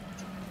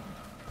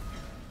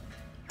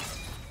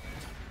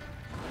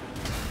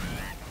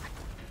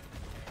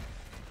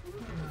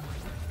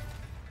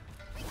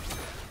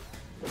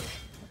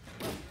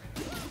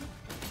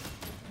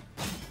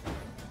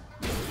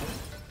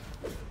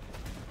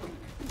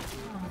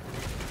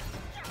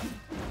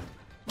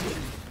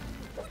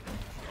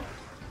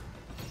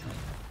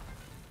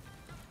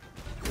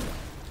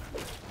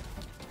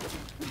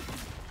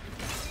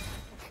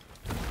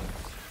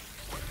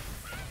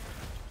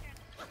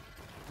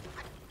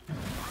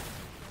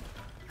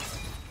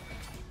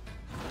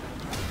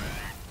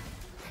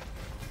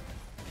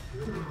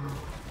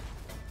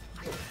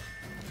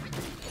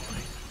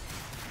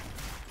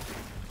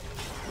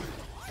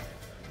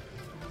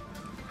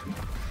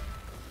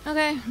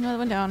 Okay, another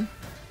one down.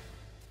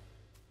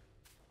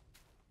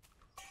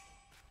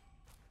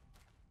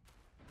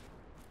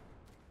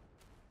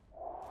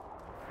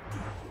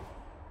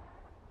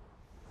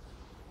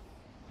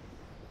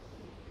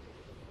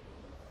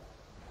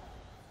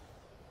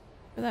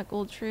 For that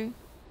gold tree.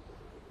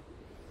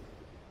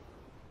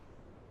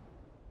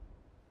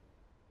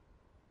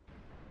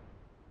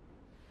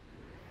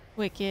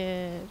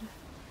 Wicked.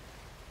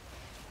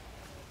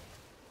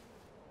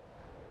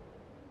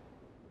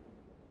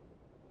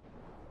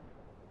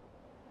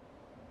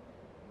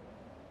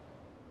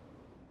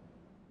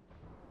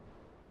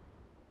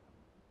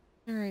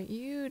 Alright,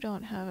 you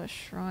don't have a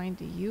shrine.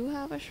 Do you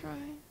have a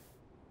shrine?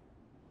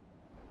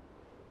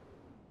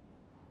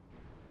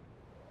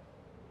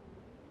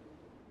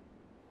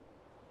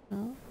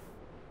 No?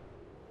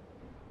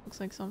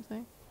 Looks like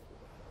something.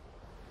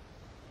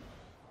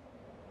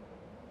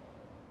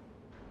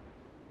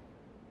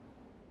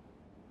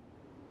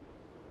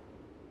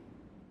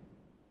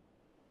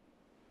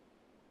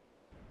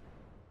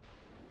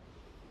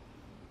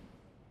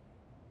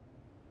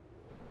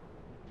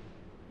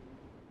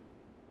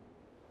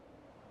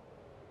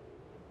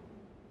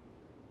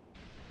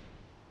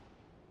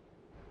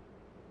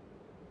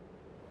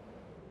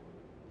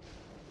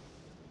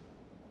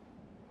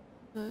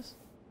 This.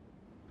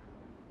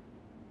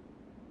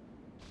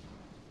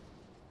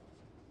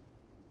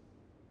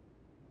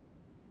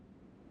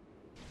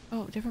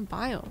 Oh, different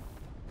biome.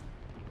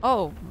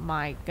 Oh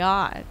my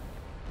god.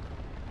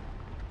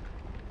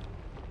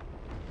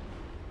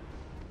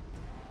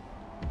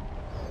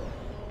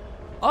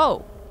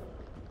 Oh.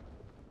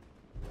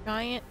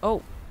 Giant.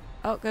 Oh.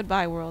 Oh,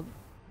 goodbye, world.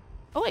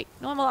 Oh, wait.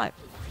 No, I'm alive.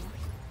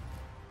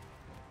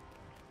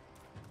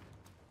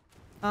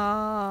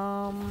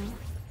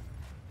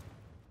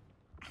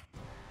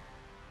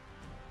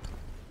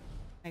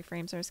 My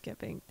frames are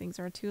skipping. Things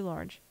are too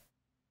large.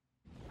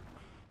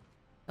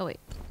 Oh, wait.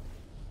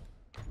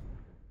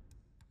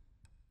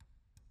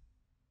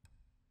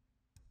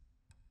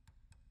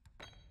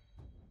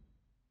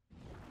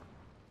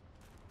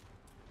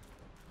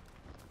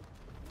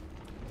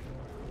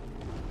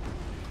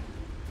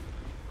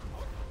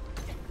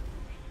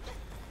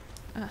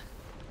 Ah,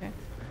 okay.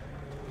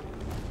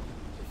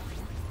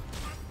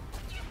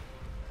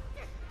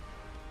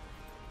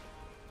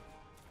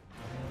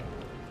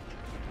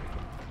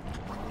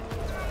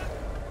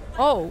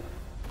 Oh.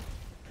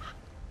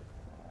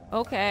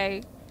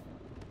 Okay.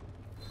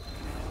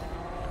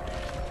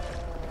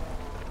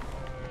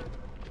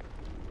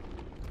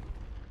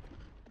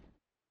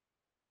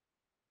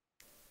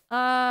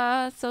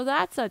 So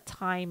that's a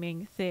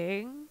timing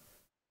thing.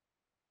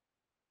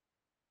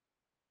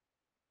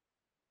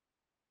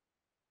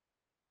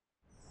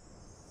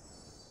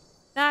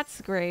 That's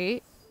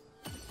great.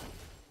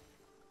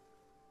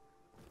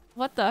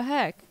 What the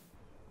heck?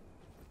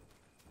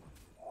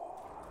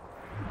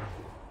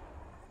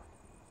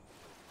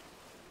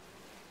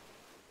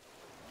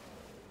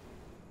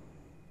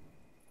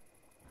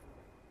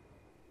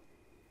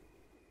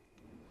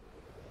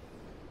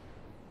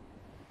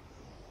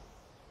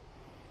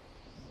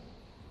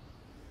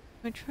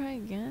 I try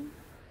again?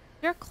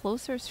 Is there a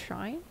closer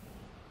shrine?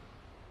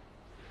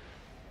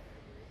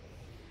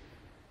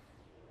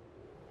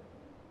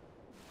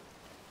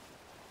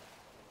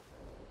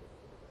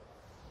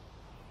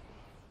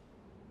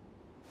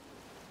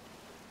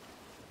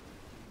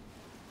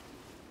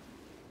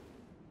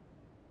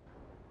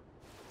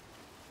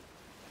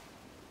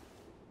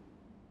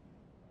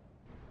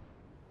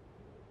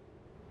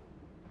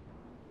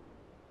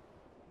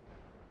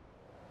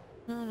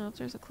 I don't know if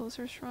there's a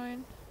closer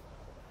shrine.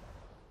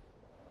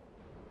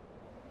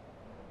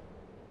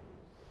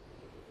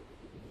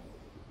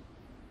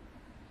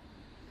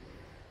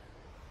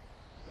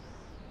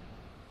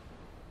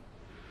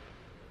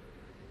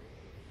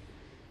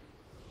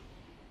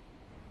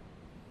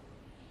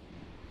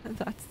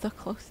 That's the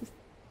closest.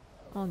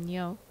 Oh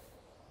no.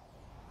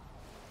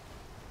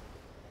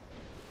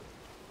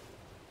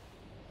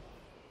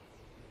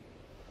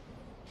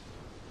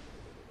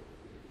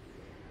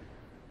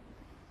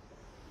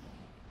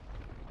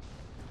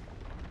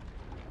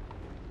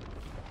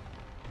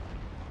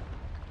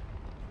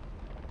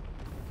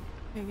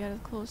 Okay, get as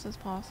close as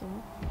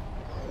possible.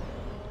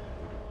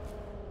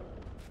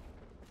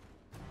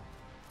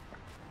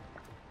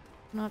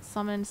 Not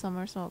summon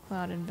Somersault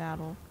Cloud in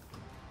battle.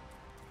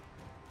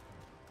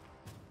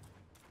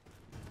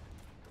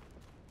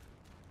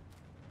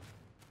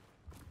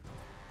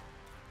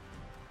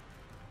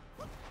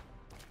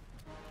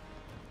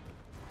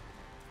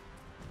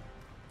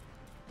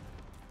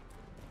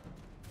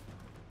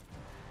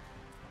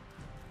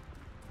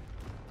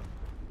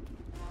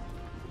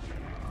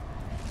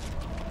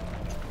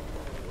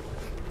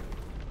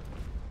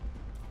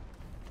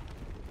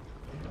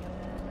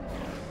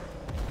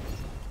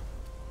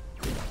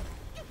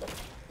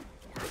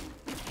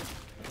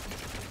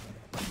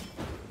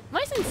 Am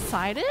I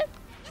inside it?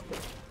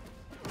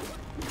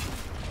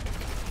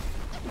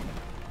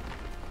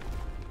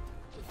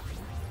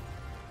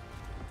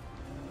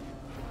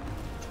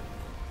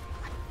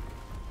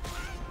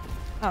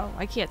 Oh,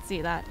 I can't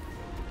see that.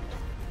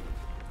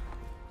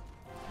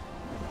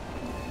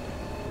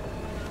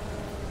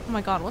 Oh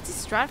my god, what's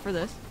the strat for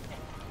this?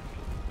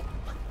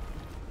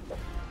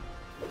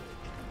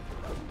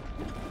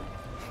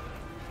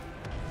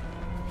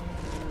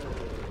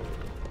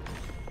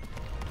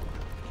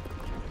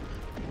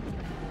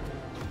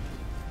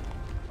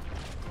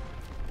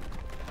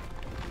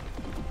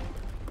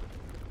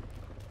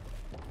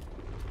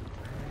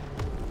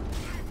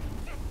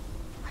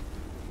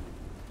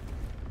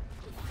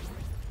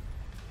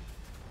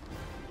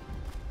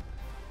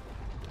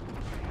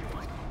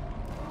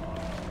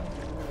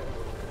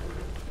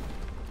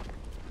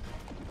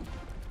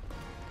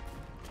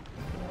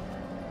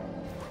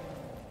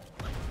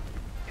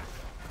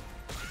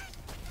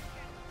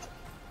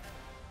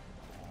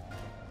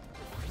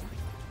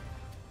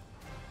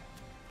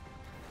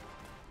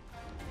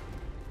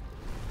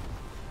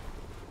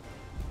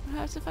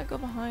 What happens if I go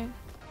behind?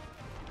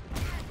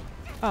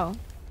 Oh.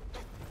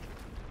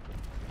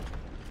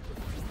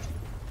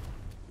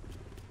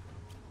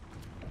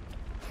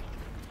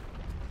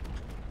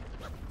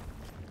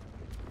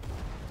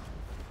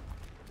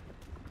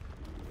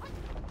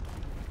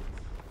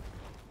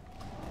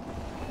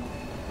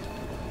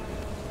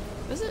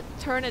 Does it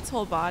turn its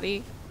whole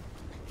body?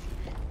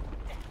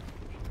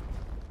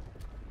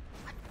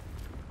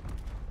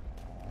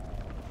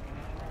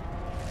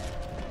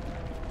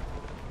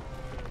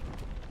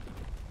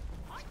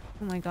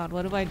 Oh my god,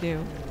 what do I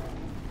do?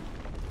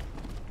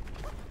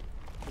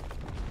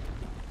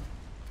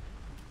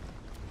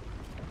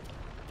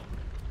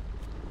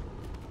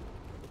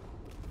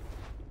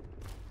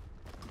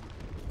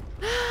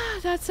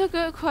 That's a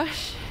good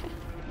question.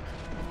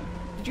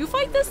 Did you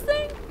fight this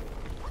thing?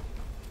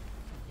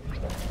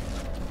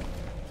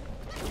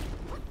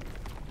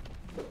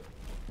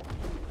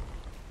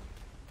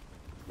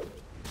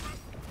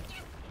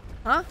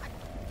 Huh?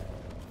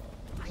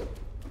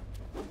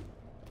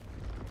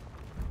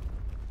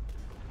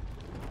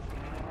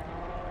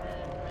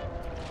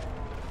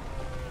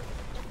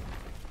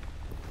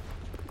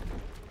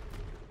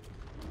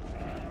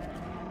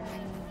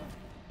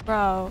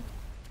 Bro,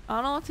 I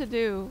don't know what to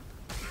do.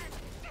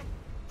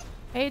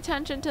 Pay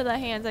attention to the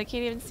hands, I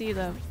can't even see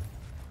them.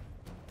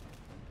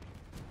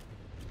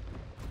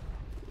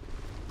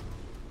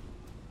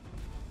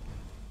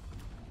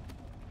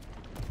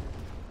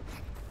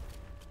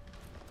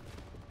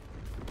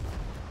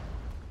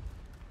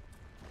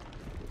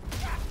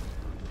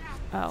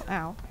 Oh,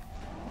 ow.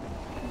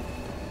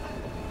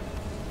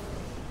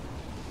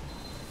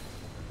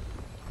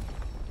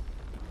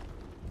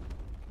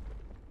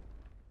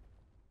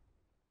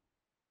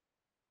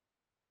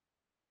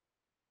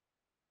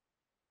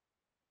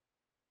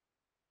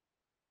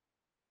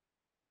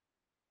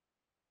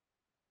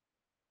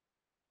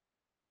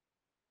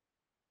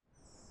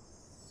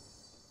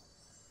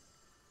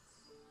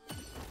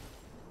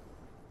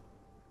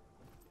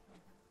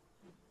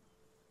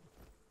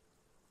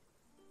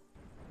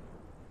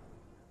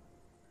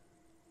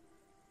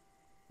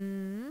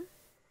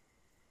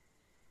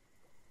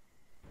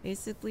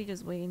 Basically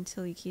just wait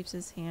until he keeps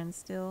his hand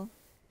still.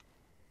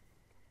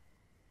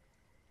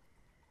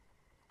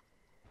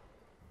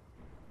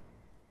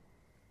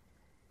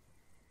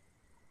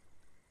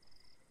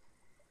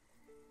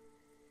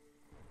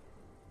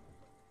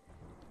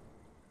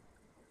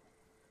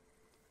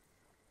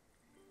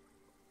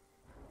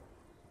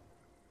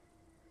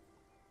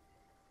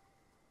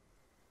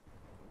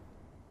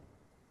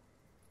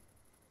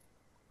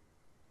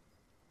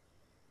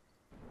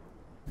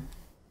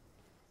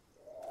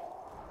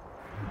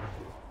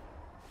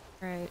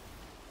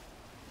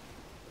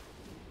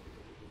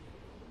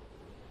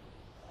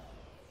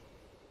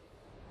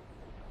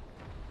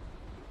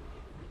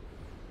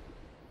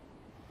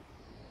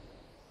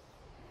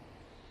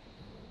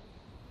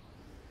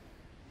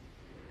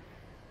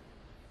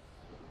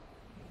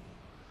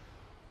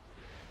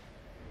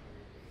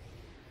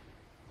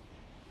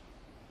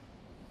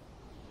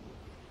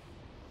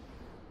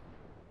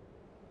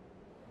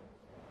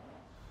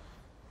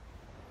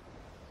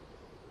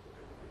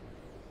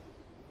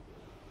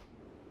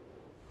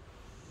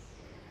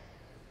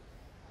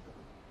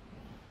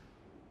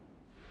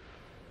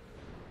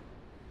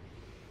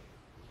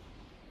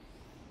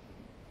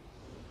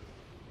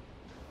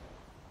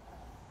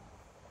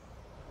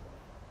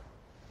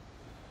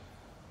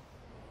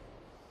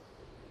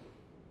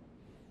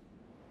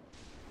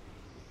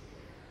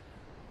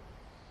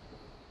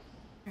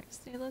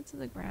 Stay low to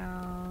the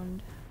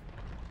ground.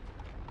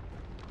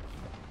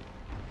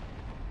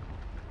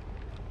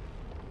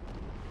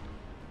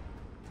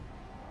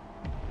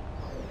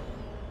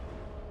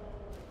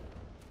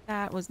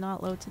 That was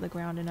not low to the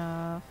ground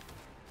enough.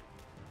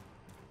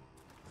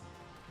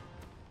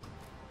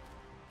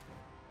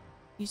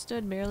 You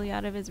stood barely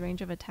out of his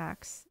range of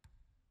attacks.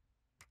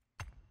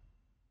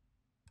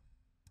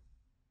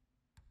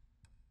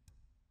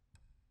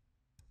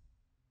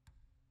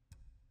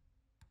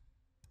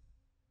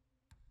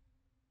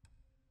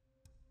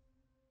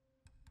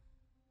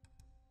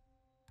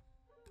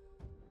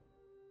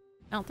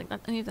 I don't think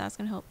that any of that's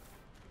gonna help.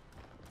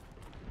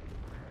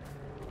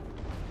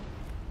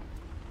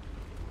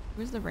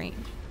 Where's the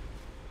range?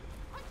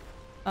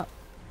 Oh.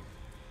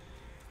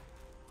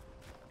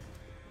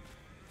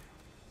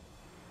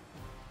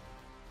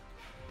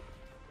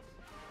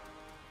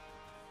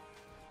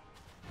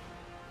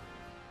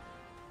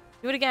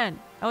 Do it again.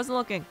 I wasn't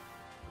looking.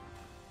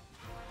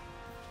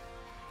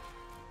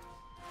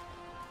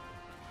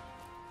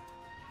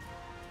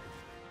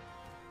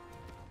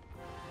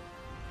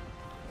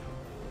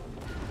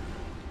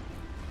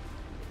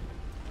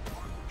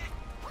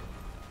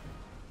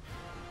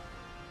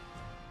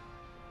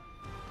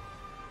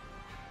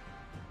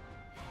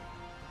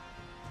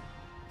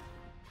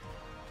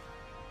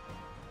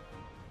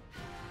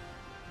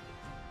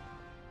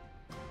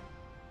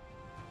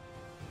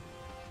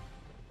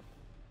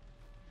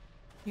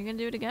 You gonna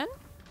do it again?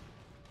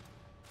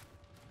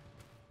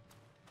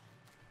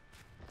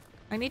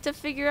 I need to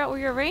figure out where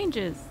your range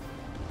is.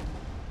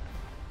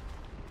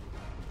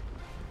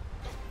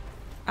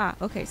 Ah,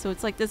 okay, so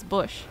it's like this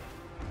bush.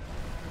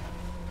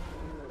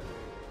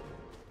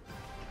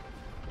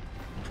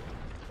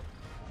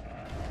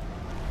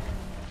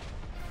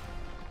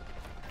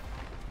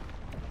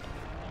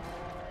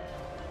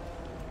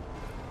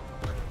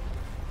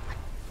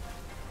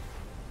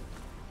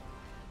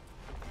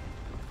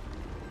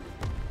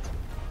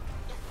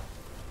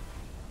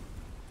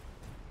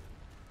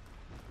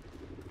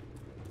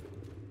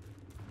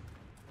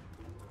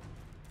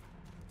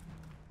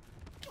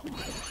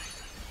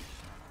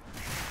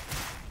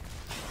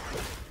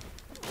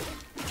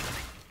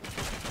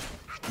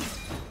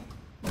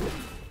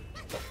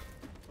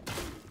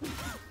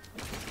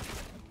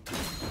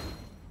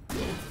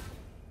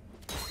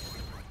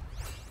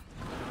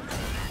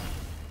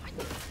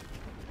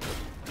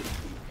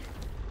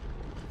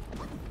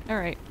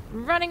 Alright,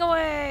 running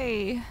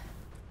away!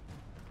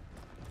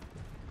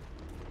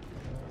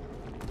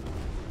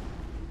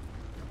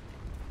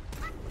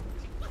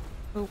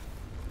 Oh.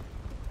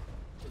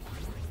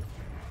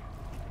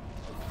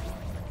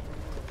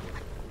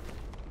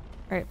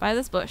 Alright, by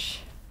this bush.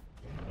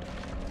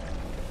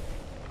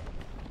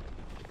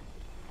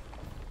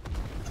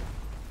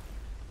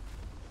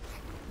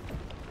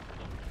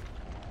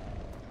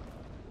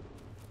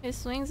 His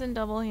swings and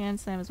double hand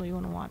slam is what you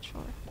want to watch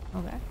for.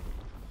 Okay.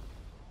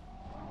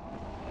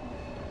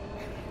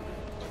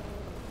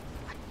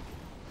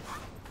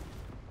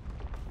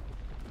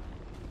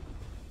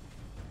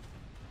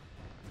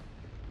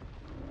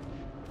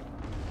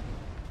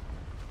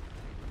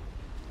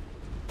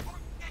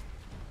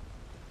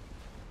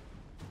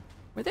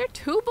 Were there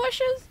two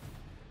bushes?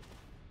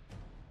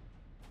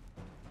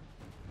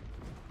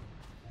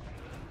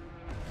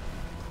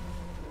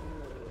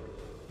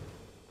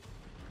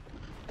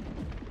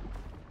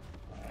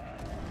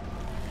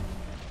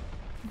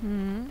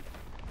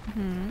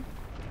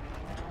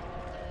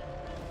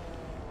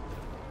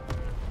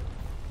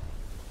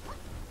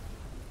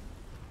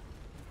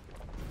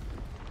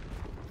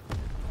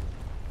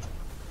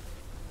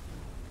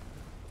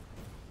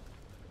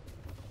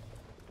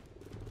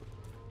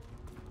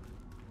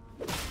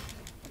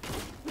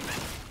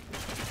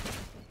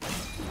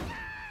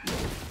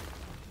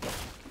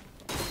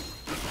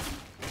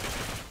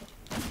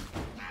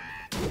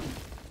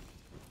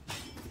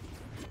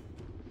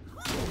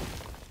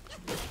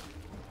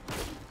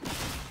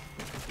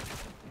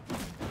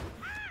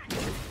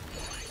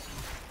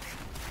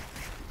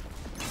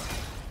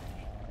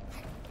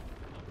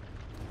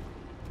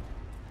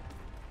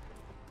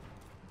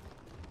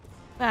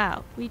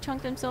 Wow, we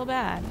chunked him so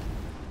bad.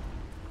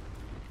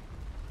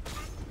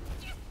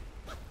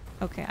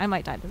 Okay, I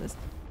might die to this.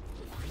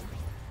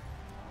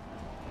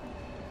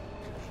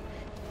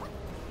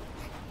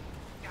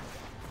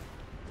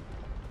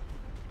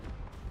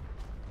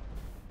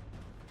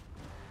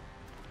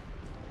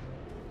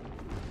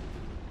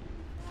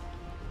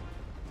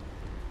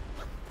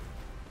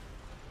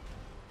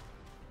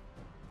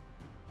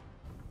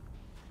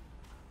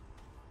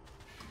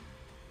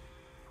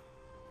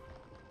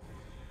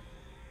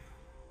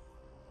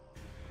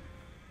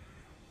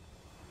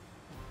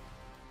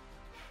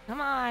 Come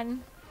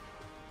on.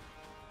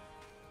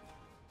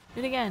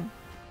 Do it again.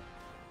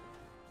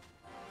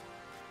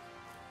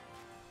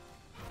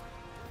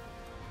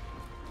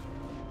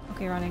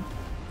 Okay, running.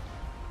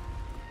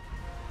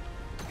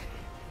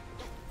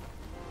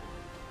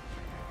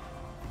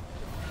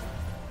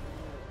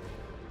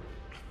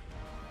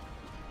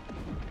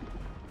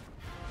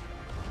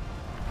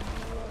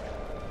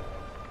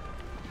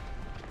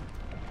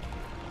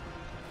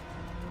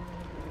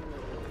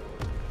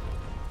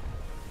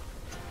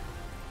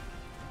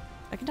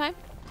 Second time?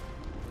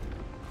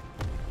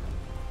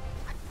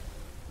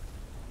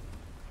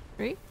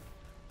 3?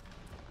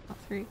 Not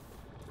 3.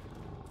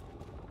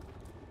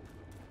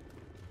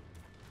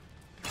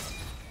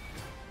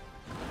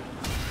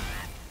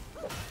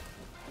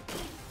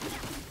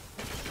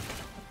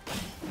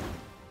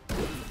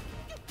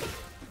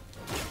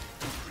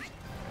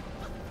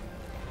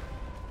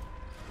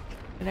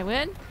 Did I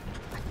win?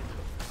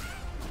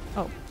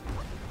 Oh.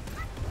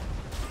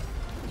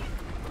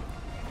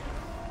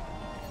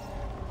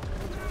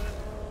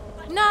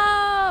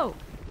 No!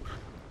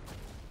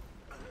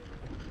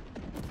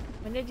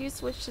 When did you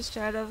switch to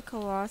Shadow of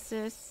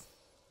Colossus?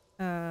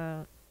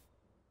 An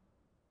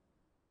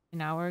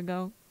hour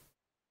ago.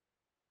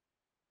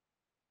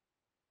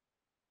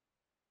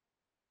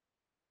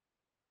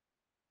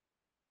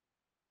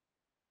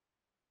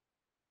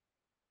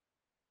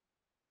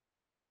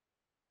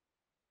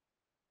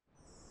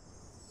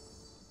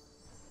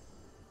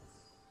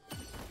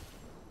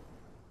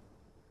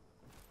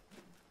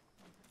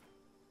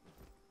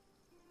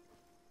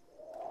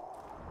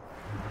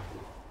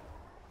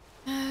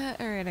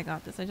 Alright, I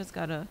got this. I just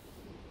gotta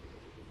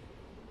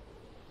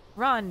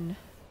run.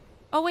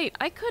 Oh wait,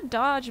 I could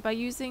dodge by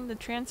using the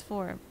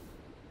transform.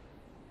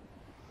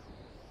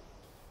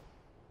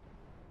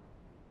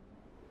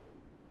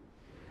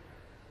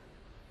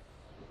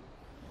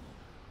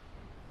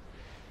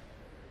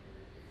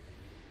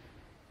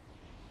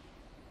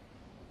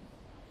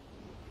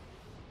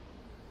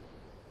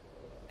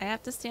 I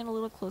have to stand a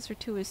little closer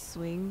to his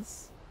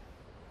swings.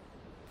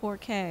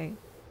 4K.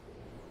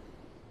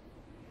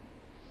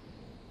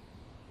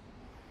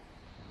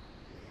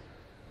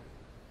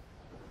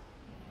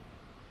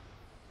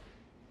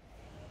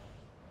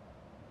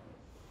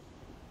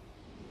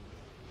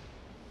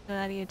 So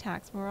that he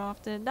attacks more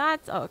often.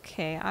 That's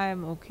okay.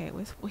 I'm okay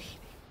with waiting.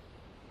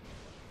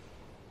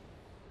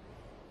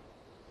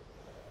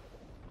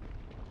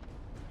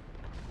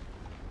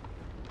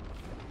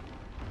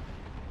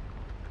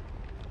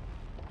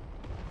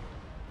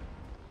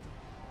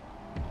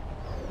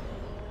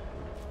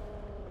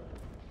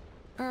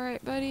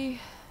 Alright, buddy.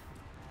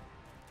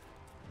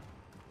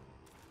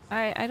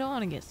 I don't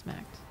want to get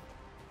smacked.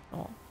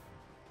 Oh.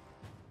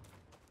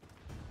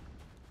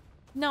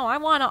 No, I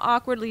want to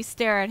awkwardly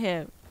stare at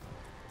him.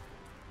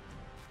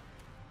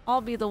 I'll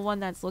be the one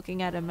that's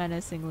looking at him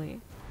menacingly.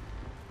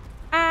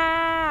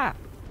 Ah!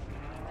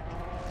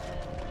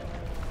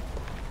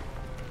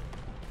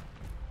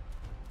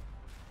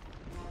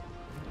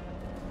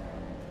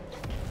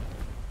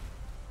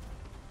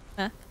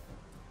 Huh?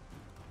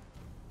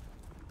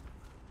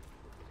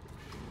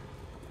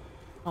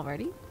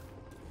 Already?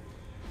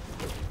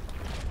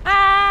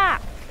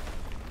 Ah!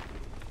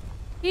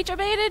 He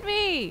debated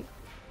me!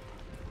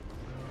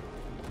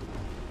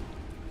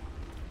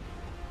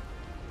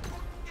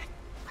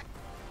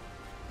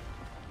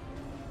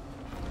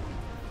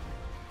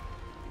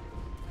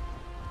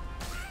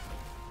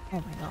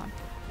 Oh my god.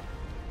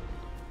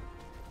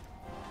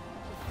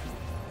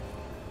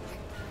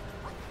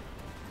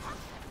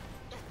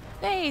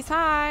 Face,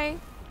 hi!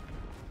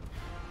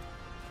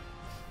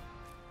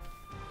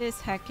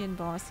 This heckin'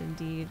 boss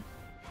indeed.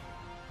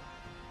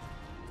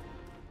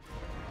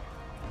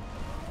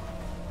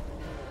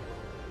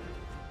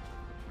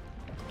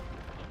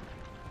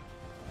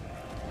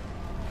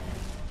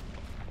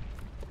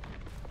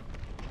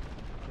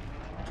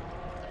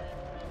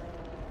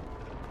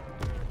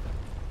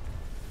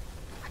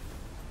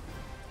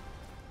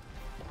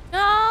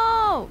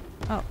 No!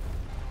 Oh.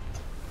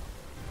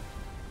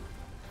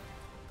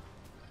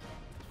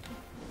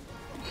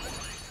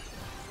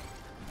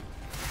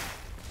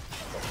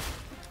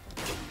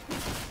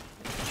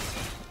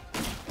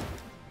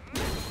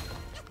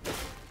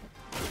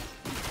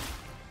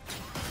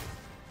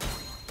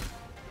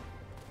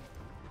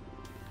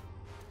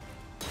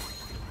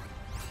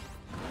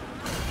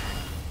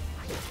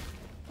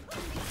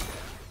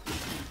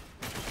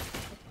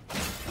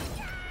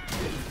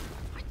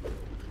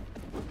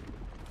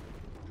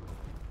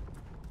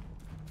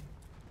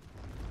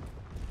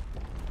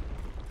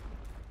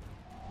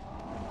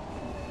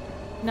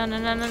 No, no,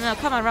 no, no, no.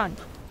 Come on, run.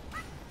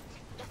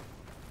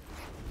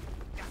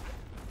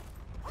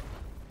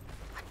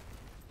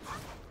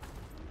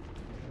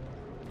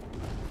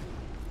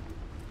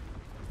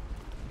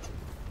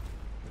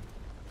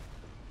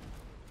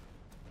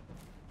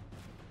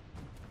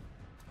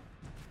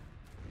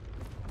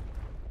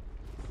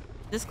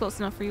 This close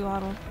enough for you,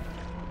 Otto.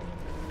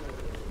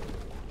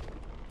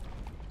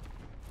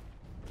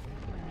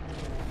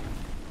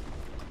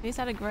 He's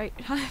had a great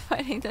time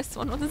fighting this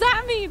one. What does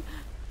that mean?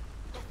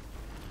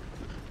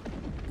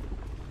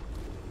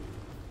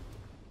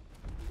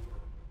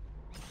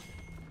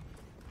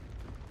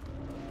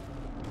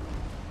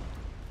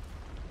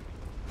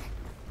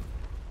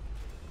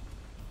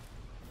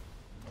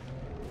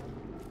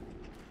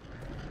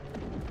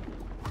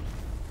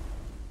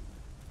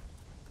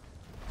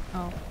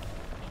 Oh.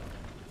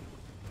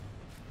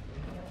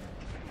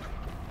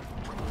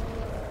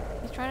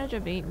 He's trying to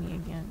debate me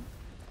again.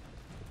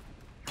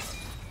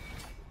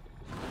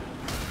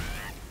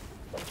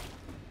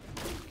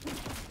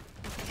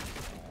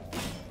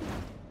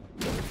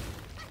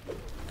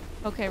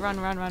 Okay, run,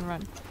 run, run,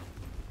 run.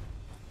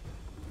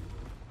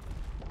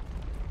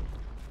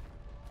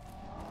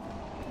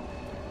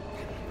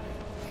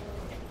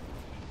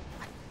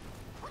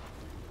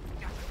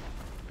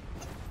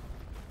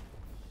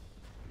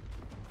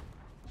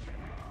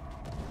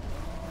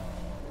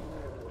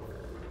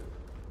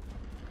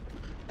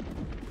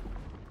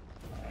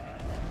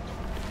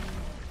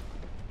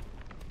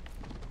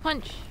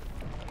 Punch.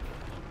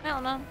 I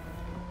don't know.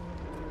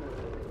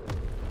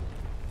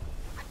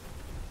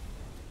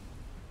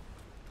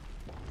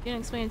 Didn't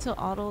explain until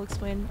Auto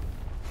explained,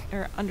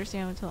 or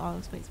understand until Auto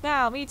explains.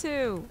 Wow, me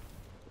too.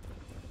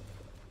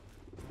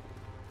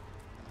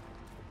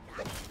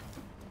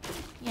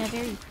 Yeah,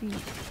 very creepy.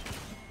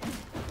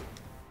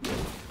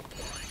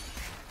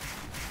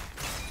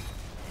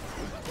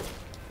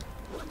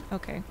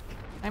 Okay,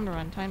 time to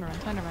run. Time to run.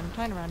 Time to run.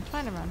 Time to run.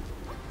 Time to run.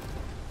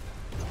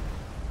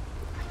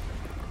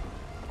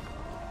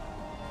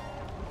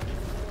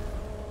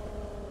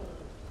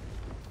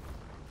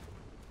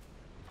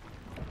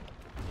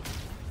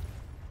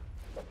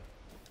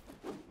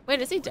 Wait,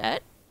 is he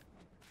dead?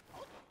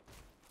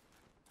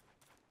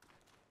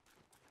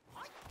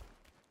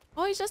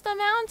 Oh, he's just a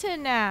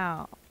mountain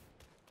now.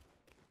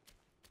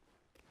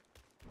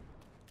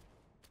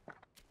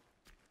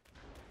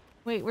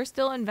 Wait, we're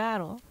still in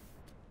battle.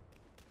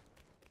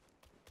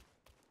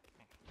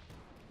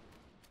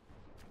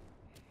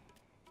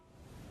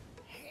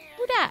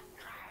 Who that?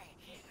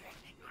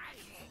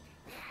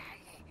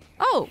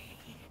 Oh!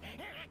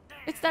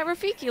 It's that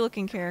Rafiki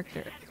looking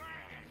character.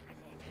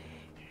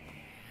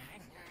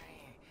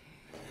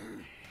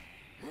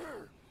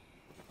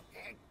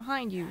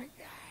 Behind you.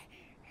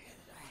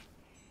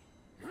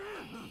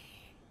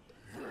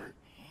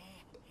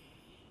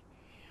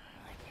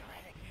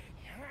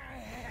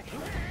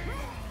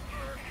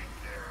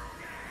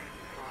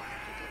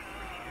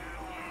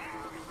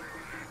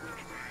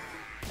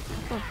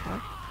 What the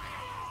fuck?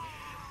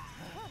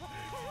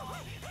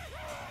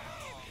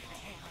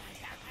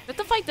 We have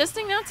to fight this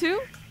thing now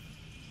too?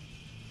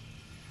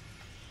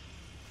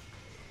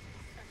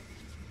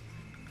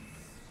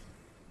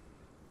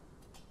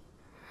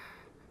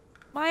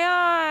 My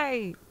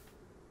eye!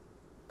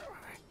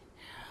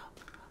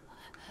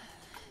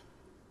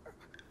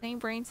 Same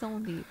brain cell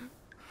indeed.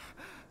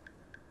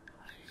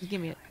 Just give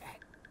me it.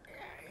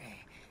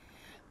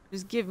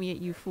 Just give me it,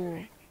 you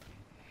fool.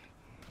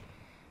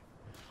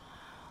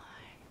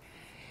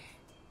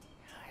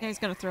 Yeah, he's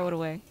gonna throw it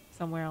away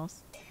somewhere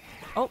else.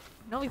 Oh,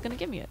 no, he's gonna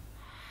give me it.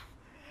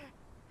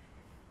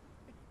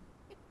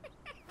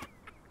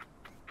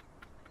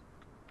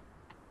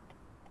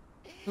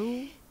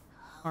 Who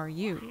are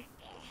you?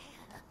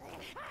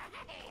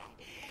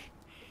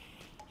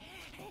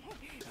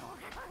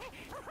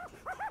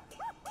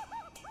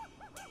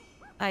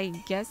 I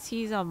guess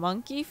he's a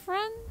monkey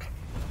friend?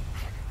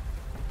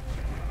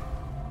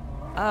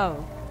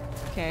 Oh,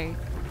 okay.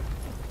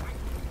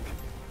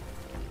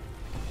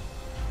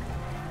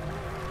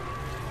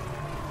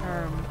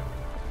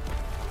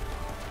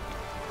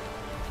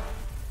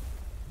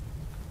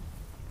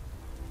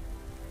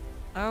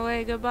 Oh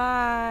wait,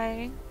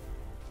 goodbye.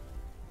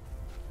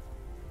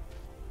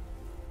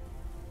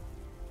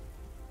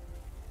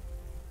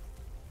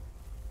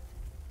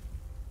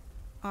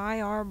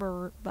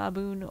 IR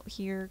baboon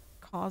here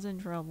causing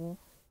trouble.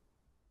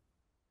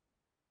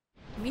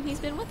 I mean, he's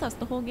been with us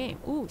the whole game.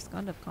 Ooh,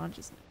 Skund of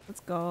Consciousness.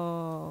 Let's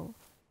go.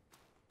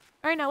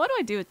 Alright, now what do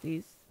I do with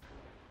these?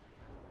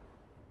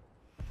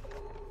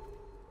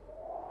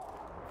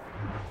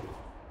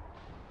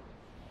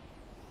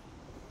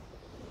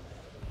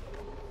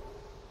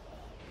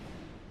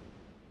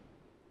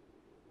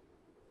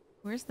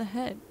 Where's the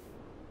head?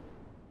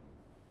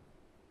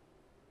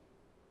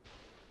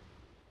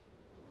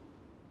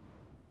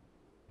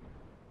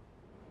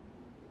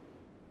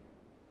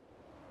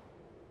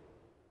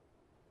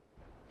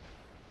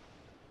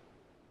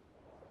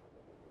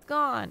 It's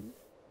gone.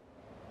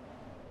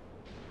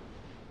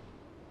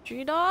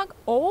 Tree dog?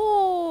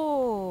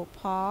 Oh,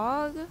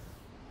 Pog.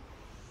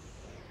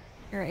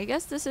 Here, I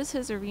guess this is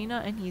his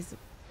arena and he's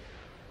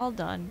all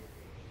done.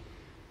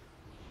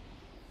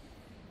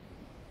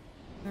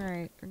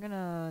 Alright, we're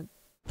gonna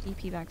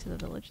TP back to the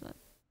village then.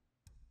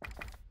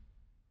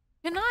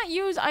 Cannot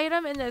use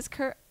item in this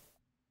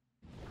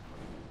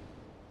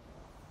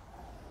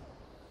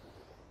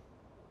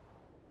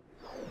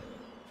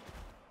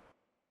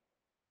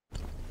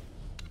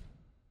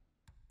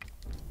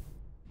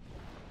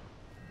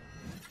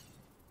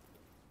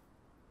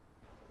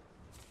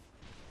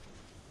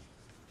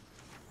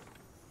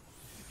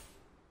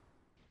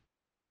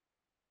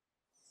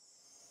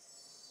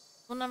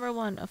Rule number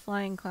 1 of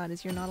Flying Cloud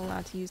is you're not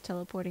allowed to use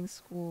teleporting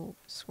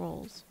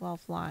scrolls while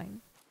flying.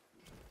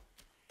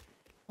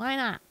 Why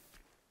not?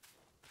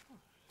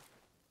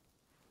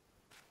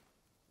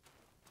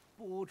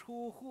 不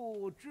出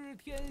户知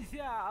天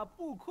下，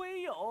不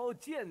窥有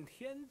见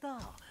天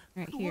道。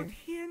夺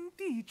天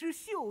地之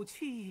秀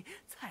气，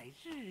采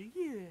日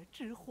月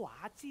之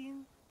华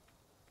精。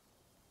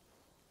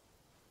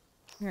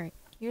 Alright,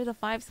 here are the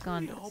 5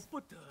 Skondas. 了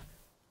不得，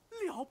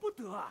了不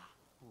得啊！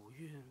古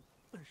韵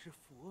本是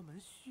佛门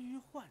虚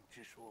幻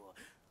之说，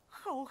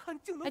好汉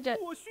竟能哎这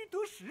过虚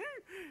得实，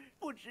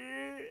不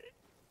知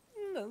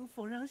能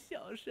否让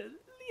小神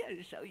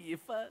练上一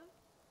番？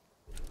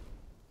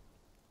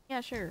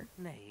 Yeah, sure.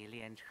 内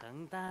练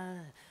成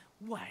丹，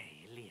外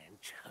练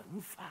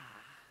成法。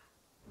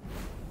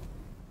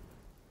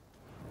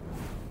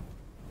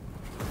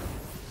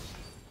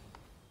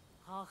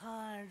好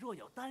汉若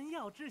有丹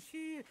药之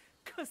需，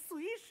可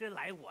随时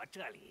来我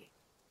这里。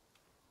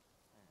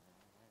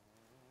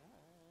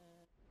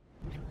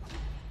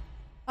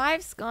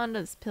Five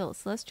Skandas pills,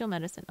 celestial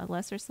medicine, a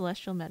lesser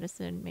celestial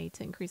medicine made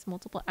to increase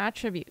multiple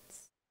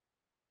attributes.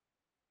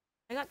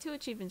 I got 2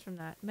 achievements from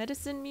that.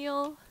 Medicine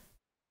meal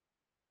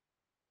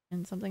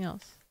and something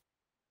else.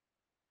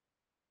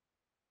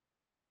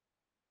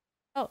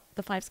 Oh,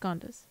 the 5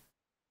 Skandas.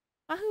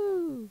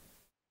 Wahoo!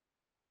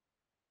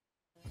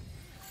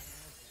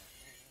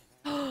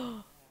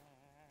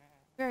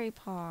 Very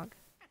pog.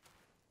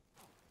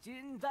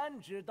 金丹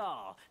之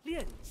道，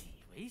炼己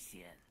为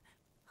先，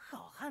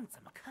好汉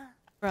怎么看？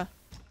 Bruh.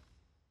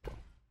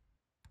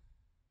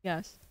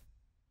 Yes.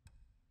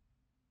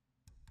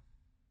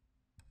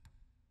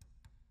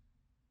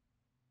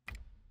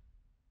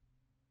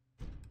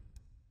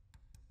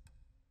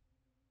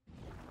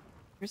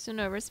 You're so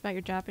nervous about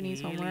your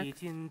Japanese homework.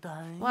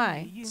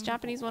 Why? It's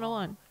Japanese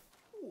 101.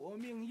 我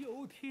命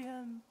由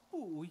天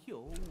不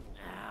由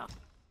我。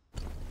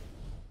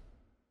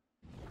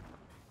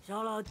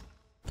小老，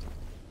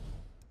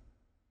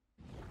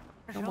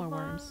 No more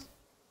worms.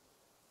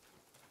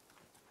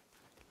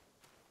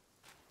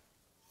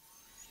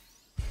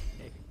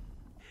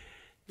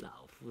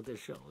 老夫的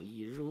手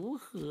艺如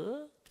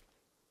何？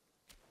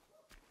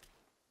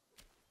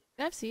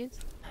 I have seeds.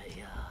 哎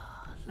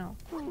呀， No.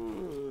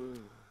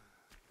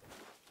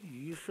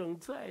 余生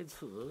在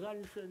此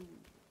安身，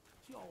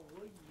叫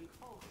我倚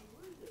靠何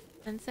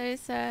人？ Sensei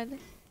said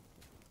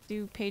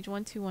do page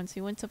 121. So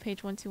you went to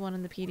page 121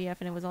 in the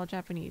PDF and it was all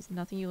Japanese.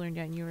 Nothing you learned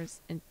yet in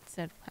yours, and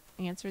said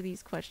answer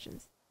these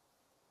questions.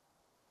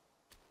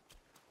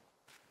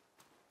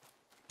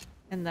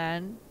 And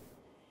then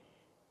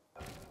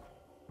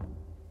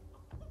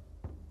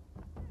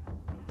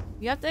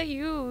you have to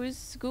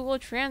use Google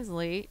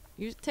Translate.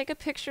 You take a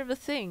picture of the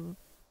thing.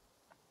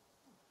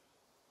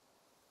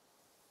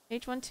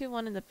 Page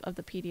 121 of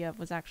the PDF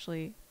was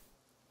actually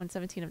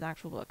 117 of the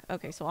actual book.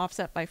 Okay, so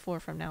offset by 4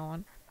 from now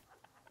on.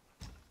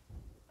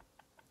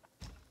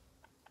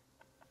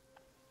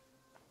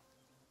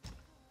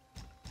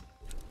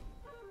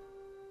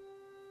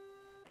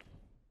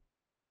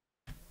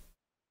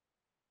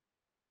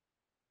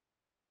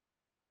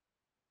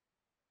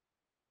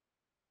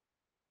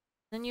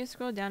 Then you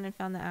scroll down and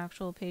found the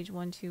actual page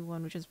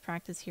 121, which is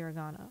practice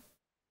hiragana.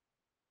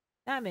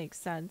 That makes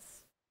sense.